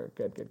a martyr.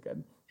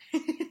 Good.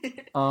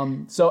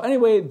 So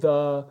anyway,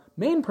 the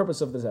main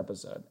purpose of this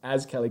episode,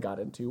 as Kelly got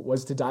into,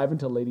 was to dive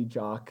into Lady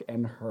Jock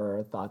and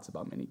her thoughts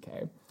about Minnie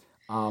K.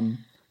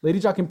 Lady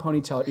Jock and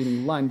Ponytail are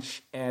eating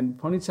lunch, and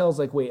Ponytail's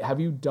like, wait, have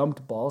you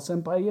dumped Ball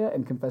Senpai yet?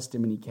 And confessed to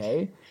Minnie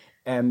K.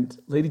 And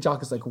Lady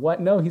Jock is like, what?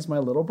 No, he's my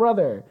little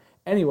brother.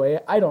 Anyway,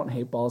 I don't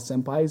hate Ball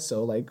Senpai,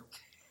 so like,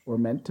 we're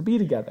meant to be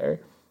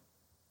together.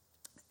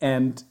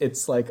 And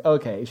it's like,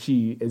 okay,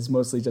 she is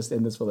mostly just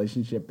in this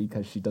relationship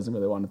because she doesn't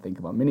really want to think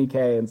about Minnie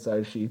K. And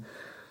so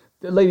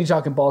Lady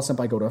Jock and Ball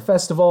Senpai go to a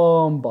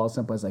festival, and Ball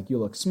Senpai's like, you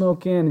look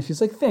smoking. And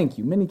she's like, thank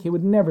you. Minnie K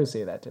would never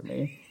say that to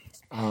me.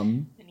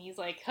 And he's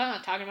like,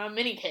 talking about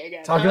Minnie K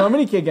again. Talking about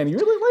Minnie K again. You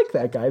really like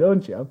that guy,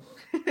 don't you?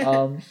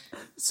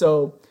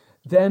 So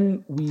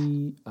then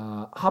we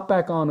hop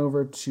back on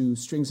over to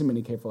Strings and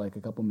Minnie K for like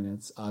a couple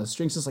minutes.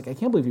 Strings is like, I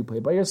can't believe you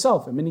played by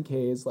yourself. And Minnie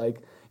K is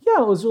like,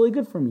 yeah, it was really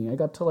good for me. I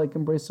got to like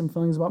embrace some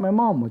feelings about my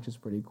mom, which is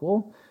pretty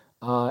cool.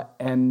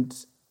 And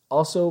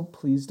also,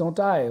 please don't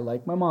die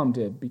like my mom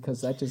did,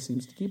 because that just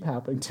seems to keep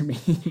happening to me.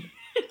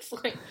 It's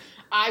like,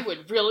 I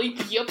would really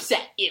be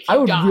upset if you died. I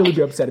would really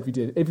be upset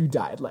if you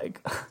died.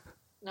 Like,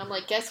 and I'm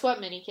like, guess what,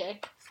 Minnie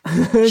K?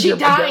 She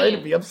died.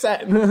 To be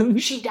upset.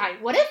 She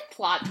died. What if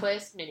plot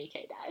twist? Minnie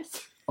K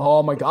dies.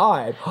 Oh my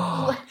god!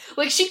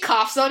 Like she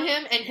coughs on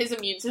him, and his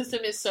immune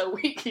system is so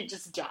weak he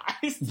just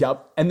dies.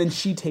 Yep, and then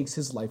she takes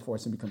his life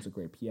force and becomes a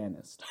great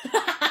pianist.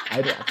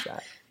 I'd watch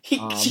that.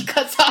 She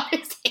cuts off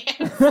his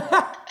hands, and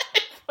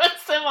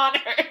puts them on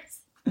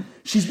hers.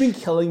 She's been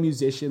killing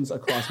musicians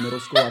across middle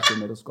school after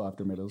middle school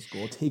after middle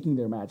school, taking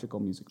their magical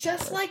music.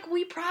 Just power. Like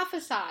we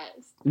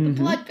prophesized. The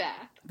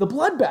bloodbath. The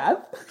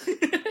bloodbath.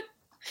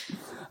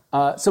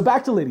 So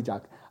back to Lady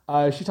Jock.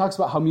 She talks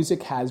about how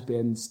music has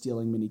been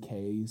stealing Minnie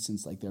K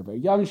since like they're very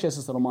young. She has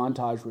this little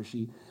montage where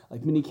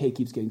Minnie K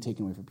keeps getting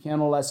taken away from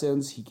piano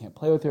lessons. He can't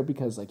play with her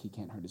because like he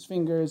can't hurt his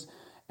fingers,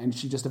 and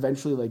she just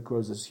eventually like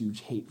grows this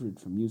huge hatred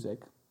for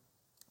music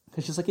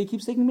because she's like, it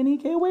keeps taking Minnie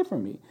K away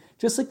from me,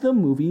 just like the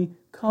movie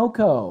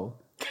Coco.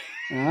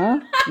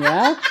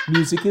 Yeah,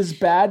 music is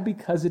bad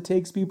because it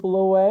takes people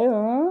away.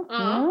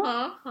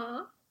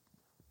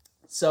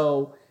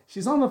 So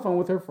she's on the phone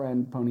with her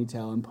friend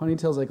Ponytail, and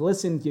Ponytail's like,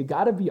 listen, you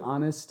gotta be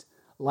honest.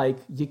 Like,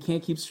 you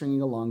can't keep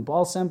stringing along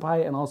Ball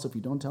Senpai, and also if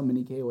you don't tell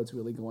Minnie K what's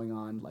really going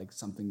on, like,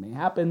 something may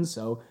happen,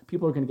 so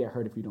people are gonna get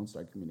hurt if you don't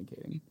start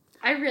communicating.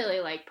 I really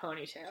like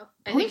Ponytail.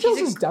 I think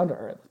she's down to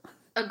earth.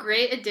 A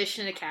great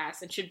addition to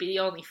cast and should be the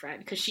only friend,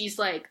 because she's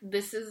like,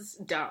 this is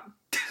dumb.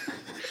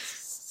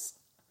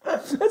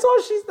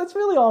 That's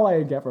really all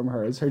I get from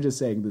her, is her just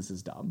saying this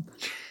is dumb.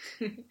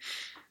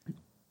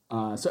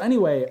 So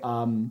anyway,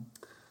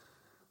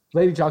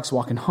 Lady Jock's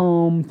walking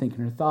home, thinking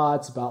her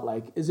thoughts about,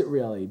 like, is it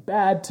really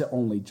bad to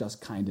only just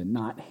kind of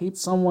not hate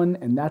someone,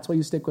 and that's why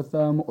you stick with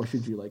them, or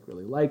should you, like,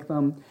 really like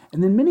them?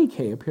 And then Minnie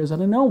K appears out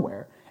of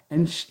nowhere,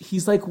 and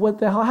he's like, what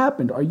the hell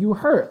happened? Are you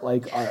hurt?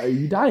 Like, are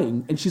you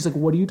dying? And she's like,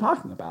 what are you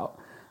talking about?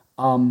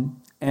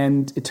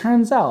 And it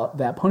turns out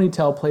that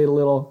Ponytail played a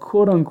little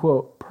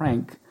quote-unquote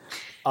prank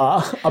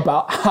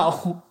about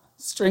how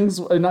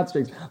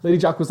Lady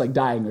Jock was, like,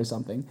 dying or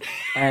something.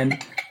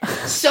 And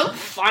so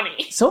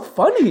funny.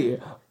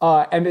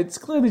 And it's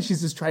clear that she's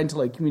just trying to,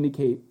 like,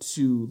 communicate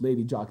to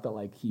Lady Jock that,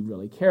 like, he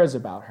really cares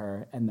about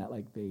her and that,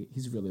 like,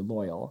 he's really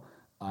loyal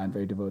and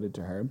very devoted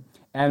to her.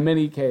 And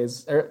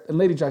and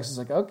Lady Jock's just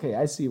like, okay,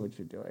 I see what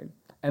you're doing.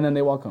 And then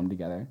they walk home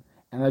together,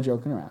 and they're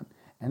joking around,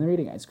 and they're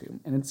eating ice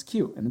cream, and it's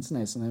cute, and it's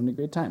nice, and they're having a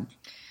great time.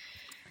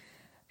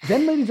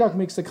 Then Lady Jock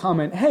makes the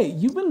comment, hey,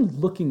 you've been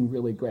looking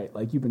really great.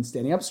 Like, you've been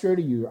standing up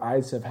straighter, your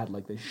eyes have had,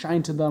 like, this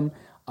shine to them,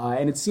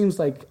 and it seems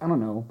like, I don't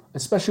know,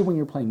 especially when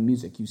you're playing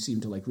music, you seem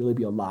to, like, really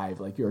be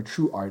alive, like, you're a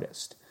true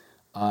artist.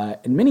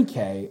 And Minnie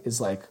K is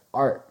like,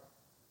 art.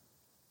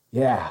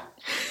 Yeah.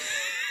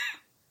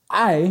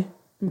 I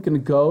am going to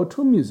go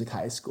to a music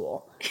high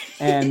school.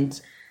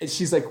 And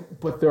she's like,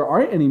 but there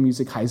aren't any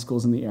music high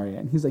schools in the area.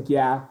 And he's like,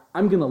 yeah,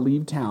 I'm going to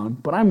leave town,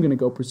 but I'm going to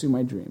go pursue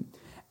my dream.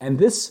 And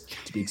this,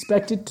 to be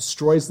expected,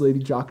 destroys Lady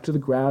Jock to the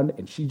ground,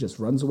 and she just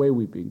runs away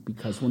weeping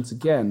because, once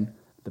again,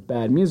 the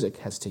bad music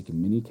has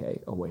taken Minnie K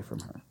away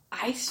from her.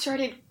 I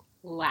started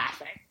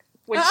laughing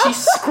when she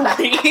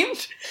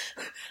screamed.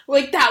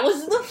 Like, that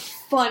was the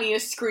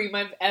funniest scream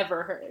I've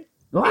ever heard.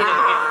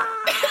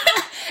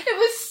 It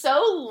was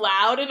so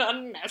loud and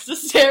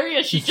unnecessary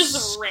as she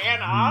just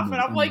ran off, and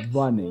I'm like,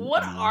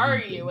 what are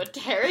you, a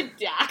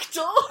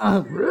pterodactyl?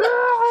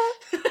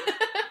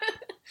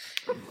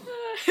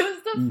 It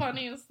was the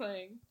funniest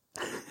thing.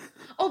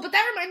 Oh, but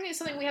that reminds me of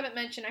something we haven't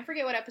mentioned. I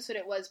forget what episode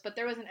it was, but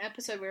there was an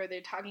episode where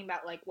they're talking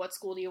about, like, what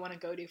school do you want to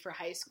go to for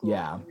high school?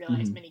 Yeah. And you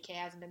realize Minnie K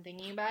hasn't been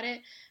thinking about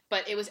it.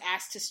 But it was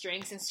asked to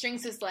Strings, and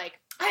Strings is like,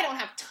 I don't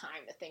have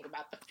time to think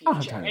about the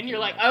future. And you're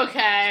like,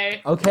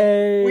 okay.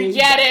 We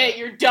get it.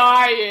 You're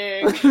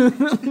dying.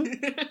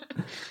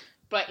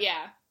 But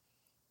yeah.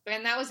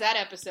 And that was that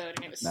episode,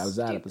 and it was stupid.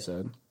 That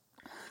episode.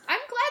 I'm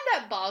glad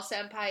that Ball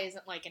Senpai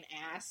isn't, like, an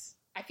ass.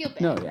 I feel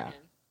bad for him.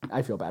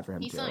 I feel bad for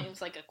him, too. He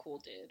seems like a cool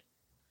dude.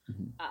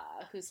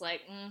 Who's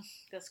like,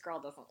 this girl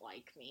doesn't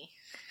like me.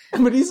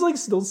 But he's, like,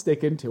 still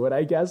sticking to it,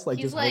 I guess. Like,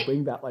 he's just like,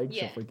 hoping that, like,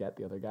 she'll forget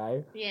the other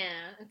guy. Yeah,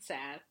 it's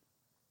sad.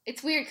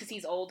 It's weird because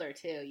he's older,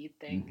 too, you'd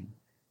think.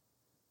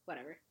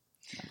 Whatever.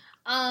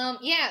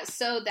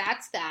 So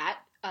that's that.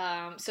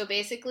 So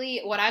basically,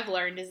 what I've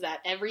learned is that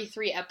every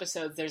 3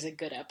 episodes, there's a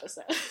good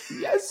episode.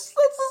 Yes,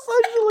 that's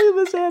essentially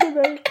this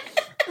anime.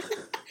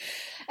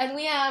 And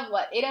we have,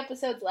 8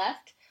 episodes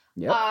left?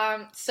 Yep.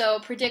 So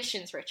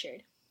predictions,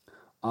 Richard.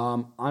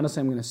 Honestly,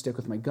 I'm going to stick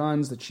with my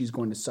guns that she's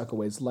going to suck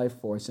away his life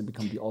force and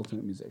become the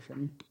ultimate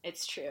musician.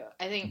 It's true.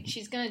 I think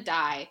she's going to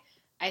die.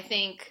 I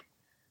think,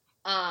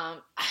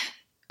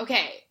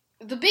 okay,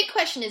 the big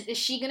question is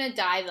she going to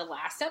die the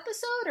last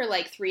episode or,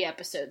 like, 3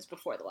 episodes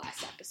before the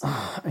last episode?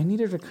 I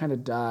need her to kind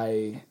of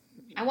die.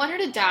 I want her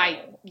to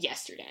die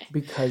yesterday.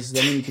 Because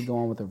then we need to go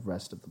on with the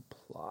rest of the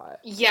plot.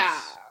 Yeah.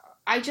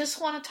 I just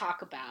want to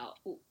talk about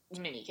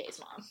Minnie K's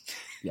mom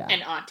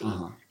and auntie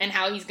and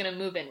how he's going to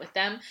move in with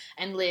them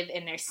and live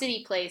in their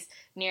city place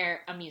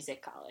near a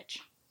music college.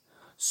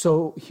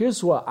 So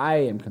here's what I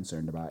am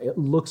concerned about. It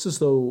looks as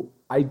though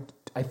I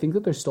think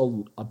that there's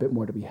still a bit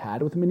more to be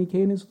had with Minnie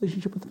K and his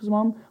relationship with his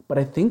mom, but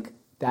I think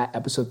that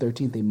episode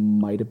 13 they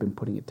might have been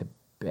putting it to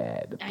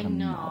bed. I'm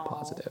not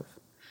positive.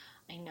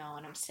 I know,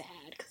 and I'm sad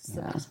because it's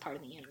the best part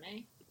of the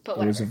anime. But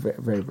whatever. It was a very,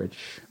 very rich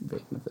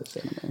vein of this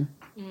anime.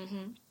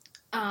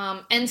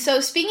 And so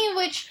speaking of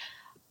which,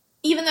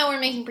 even though we're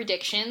making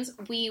predictions,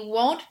 we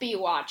won't be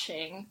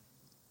watching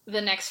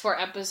the next 4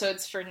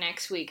 episodes for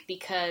next week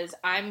because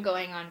I'm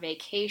going on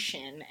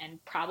vacation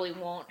and probably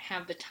won't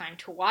have the time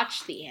to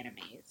watch the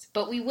animes.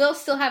 But we will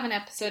still have an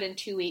episode in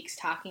 2 weeks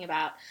talking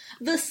about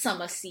the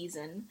summer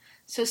season.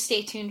 So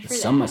stay tuned for that.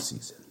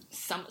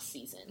 Summer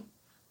season.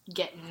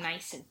 Getting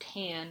nice and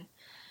tan,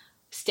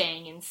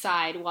 staying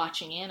inside,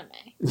 watching anime.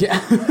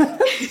 Yeah.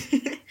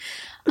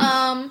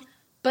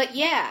 But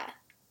yeah.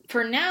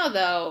 For now,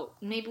 though,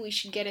 maybe we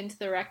should get into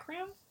the rec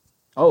room?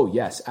 Oh,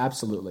 yes,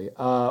 absolutely.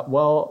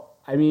 Well,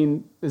 I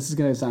mean, this is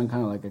going to sound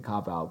kind of like a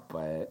cop-out,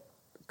 but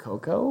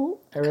Coco,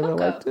 I really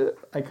liked it.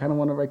 I kind of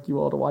want to rec you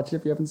all to watch it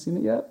if you haven't seen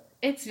it yet.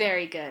 It's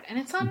very good, and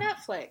it's on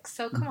Netflix,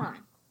 so come on.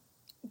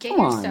 Get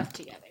your stuff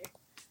together.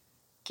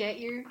 get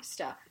your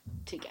stuff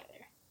together.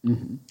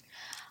 Mm-hmm.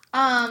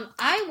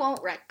 I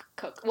won't wreck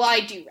Coco. Well, I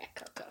do wreck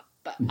Coco,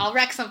 but I'll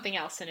wreck something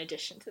else in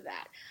addition to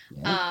that.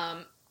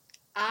 Yeah.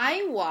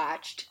 I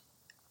watched...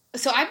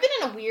 So I've been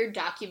in a weird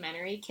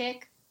documentary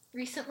kick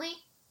recently.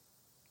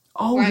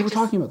 Oh, you were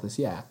talking about this,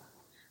 yeah.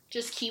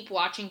 Just keep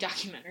watching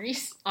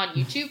documentaries on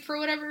YouTube for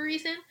whatever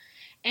reason.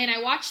 And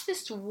I watched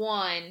this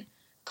one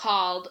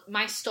called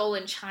My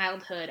Stolen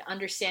Childhood,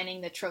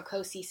 Understanding the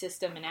Trokosi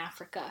System in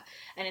Africa.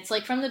 And it's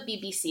like from the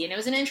BBC. And it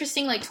was an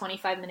interesting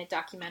 25-minute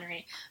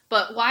documentary.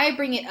 But why I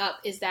bring it up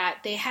is that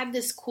they had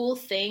this cool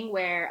thing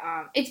where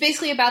it's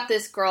basically about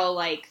this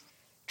girl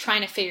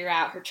trying to figure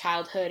out her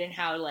childhood and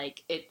how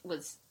it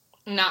was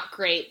not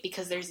great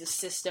because there's this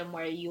system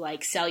where you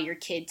sell your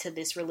kid to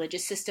this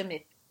religious system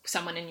if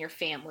someone in your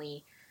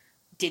family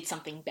did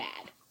something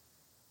bad.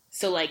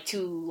 So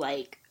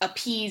to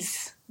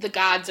appease the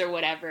gods or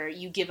whatever,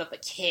 you give up a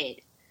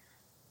kid.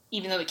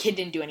 Even though the kid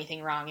didn't do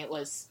anything wrong, it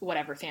was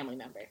whatever family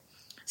member.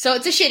 So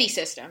it's a shitty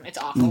system. It's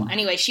awful.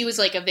 Anyway, she was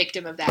a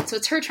victim of that. So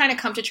it's her trying to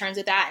come to terms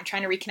with that and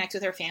trying to reconnect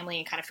with her family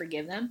and kind of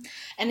forgive them.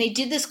 And they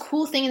did this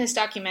cool thing in this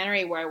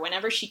documentary where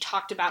whenever she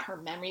talked about her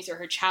memories or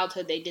her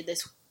childhood, they did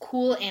this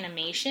cool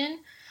animation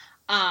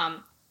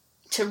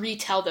to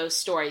retell those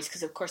stories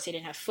because, of course, they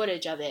didn't have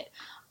footage of it.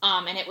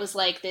 And it was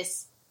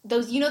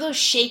those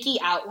shaky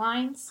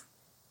outlines,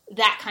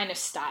 that kind of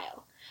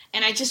style.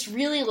 And I just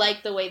really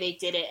liked the way they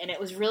did it, and it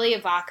was really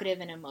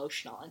evocative and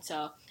emotional. And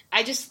so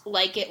I just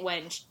like it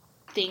when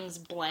things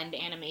blend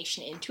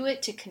animation into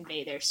it to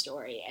convey their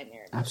story and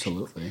their emotions.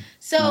 Absolutely.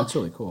 So that's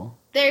really cool.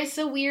 There's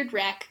a weird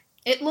wreck.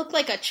 It looked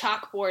like a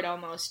chalkboard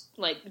almost,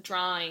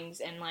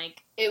 drawings, and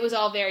it was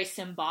all very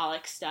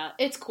symbolic stuff.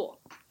 It's cool.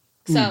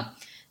 So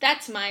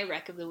that's my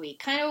wreck of the week.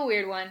 Kind of a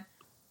weird one.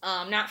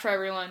 Not for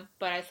everyone,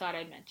 but I thought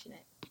I'd mention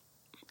it.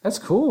 That's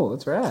cool.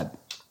 That's rad.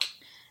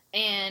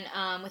 And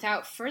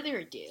without further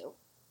ado,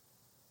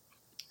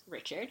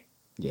 Richard.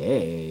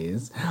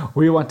 Yes.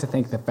 We want to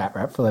thank the Fat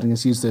Rap for letting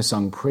us use their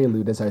song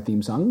Prelude as our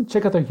theme song.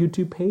 Check out their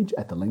YouTube page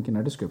at the link in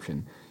our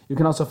description. You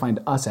can also find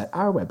us at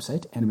our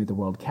website,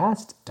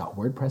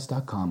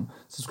 animetheworldcast.wordpress.com.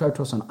 Subscribe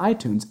to us on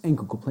iTunes and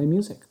Google Play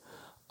Music.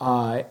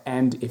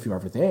 And if you're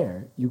ever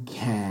there, you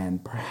can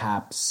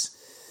perhaps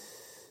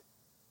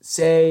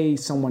say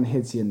someone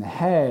hits you in the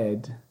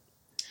head.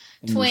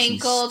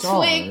 Twinkle,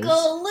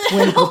 twinkle, little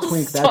Twinkle,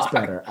 twink, star. that's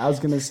better. I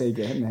was going to say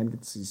get hit in the head and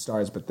get to see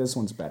stars, but this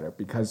one's better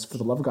because for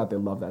the love of God, they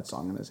love that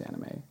song in this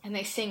anime. And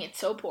they sing it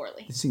so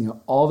poorly. They sing it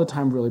all the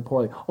time really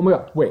poorly. Oh my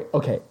God, wait,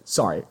 okay,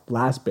 sorry.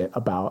 Last bit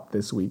about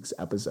this week's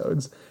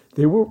episodes.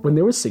 When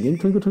they were singing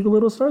Twinkle, Twinkle,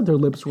 Little Star, their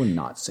lips were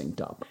not synced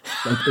up.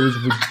 It was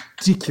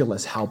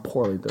ridiculous how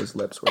poorly those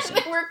lips were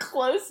synced. They were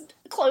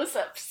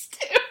close-ups,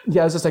 too.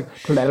 Yeah, it was just it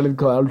was really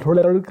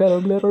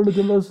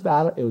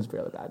bad. It was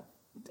really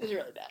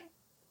bad.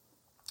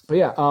 But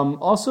yeah,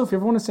 also, if you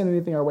ever want to send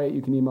anything our way,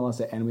 you can email us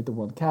at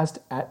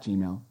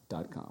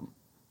animatetheworldcast@gmail.com.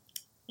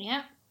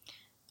 Yeah.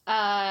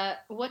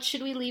 What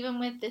should we leave them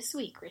with this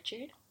week,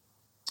 Richard?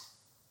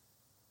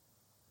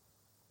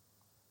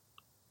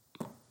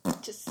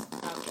 Just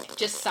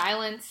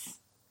silence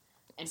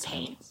and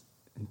pain.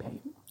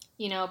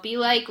 Be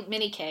like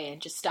Minnie K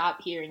and just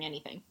stop hearing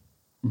anything.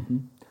 Mm-hmm.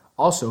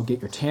 Also, get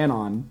your tan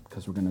on,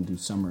 because we're going to do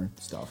summer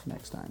stuff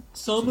next time.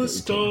 Summer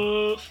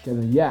stuff!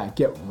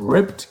 Get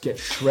ripped, get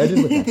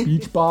shredded with that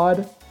beach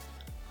bod.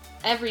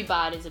 Every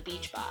bod is a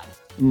beach bod.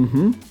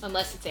 Mm-hmm.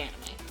 Unless it's anime.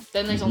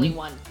 Then there's only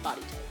one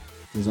body type.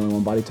 There's only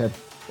one body type?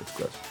 That's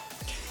gross.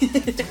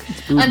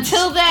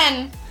 Until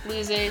then,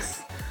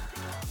 losers.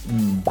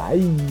 Bye.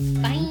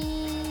 Bye.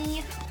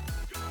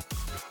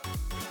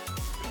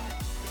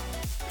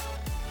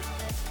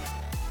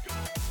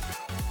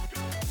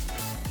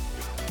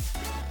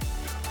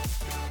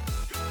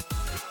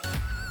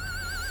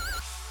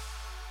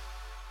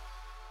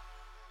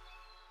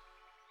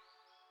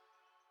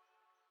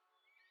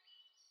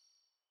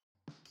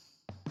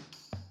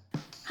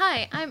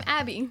 Hi, I'm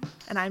Abby.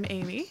 And I'm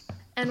Amy.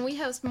 And we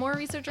host More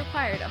Research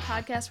Required, a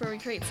podcast where we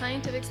create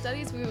scientific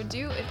studies we would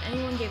do if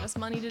anyone gave us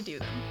money to do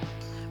them.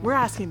 We're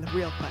asking the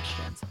real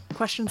questions.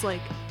 Questions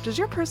like, does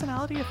your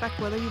personality affect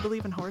whether you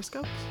believe in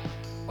horoscopes?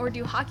 Or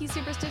do hockey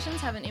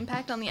superstitions have an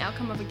impact on the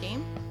outcome of a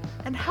game?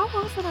 And how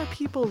often are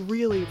people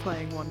really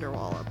playing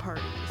Wonderwall at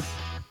parties?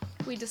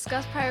 We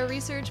discuss prior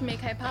research,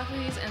 make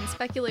hypotheses, and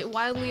speculate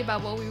wildly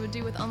about what we would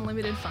do with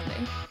unlimited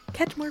funding.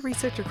 Catch More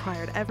Research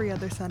Required every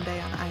other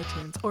Sunday on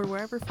iTunes or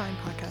wherever fine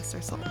podcasts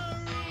are sold.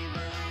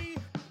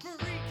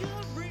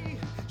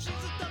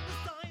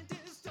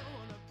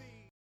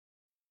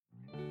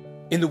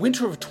 In the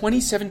winter of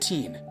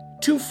 2017,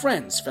 two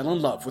friends fell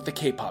in love with the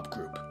K-pop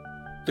group.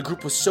 The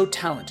group was so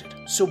talented,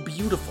 so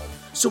beautiful,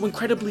 so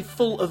incredibly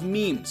full of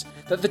memes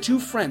that the two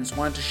friends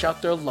wanted to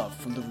shout their love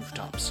from the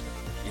rooftops.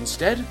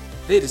 Instead,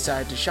 they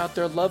decided to shout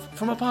their love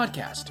from a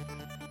podcast.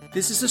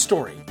 This is the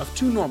story of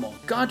two normal,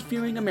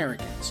 God-fearing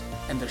Americans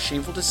and their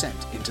shameful descent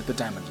into the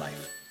diamond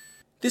life.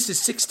 This is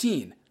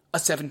 16, a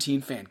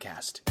 17 fan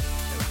cast.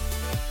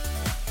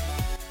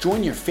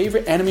 Join your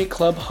favorite anime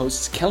club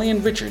hosts Kelly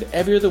and Richard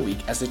every other week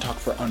as they talk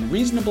for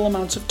unreasonable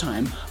amounts of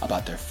time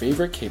about their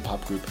favorite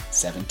K-pop group,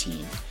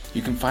 17.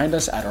 You can find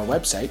us at our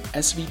website,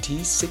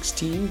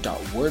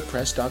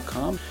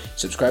 svt16.wordpress.com.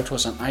 Subscribe to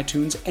us on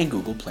iTunes and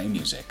Google Play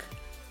Music.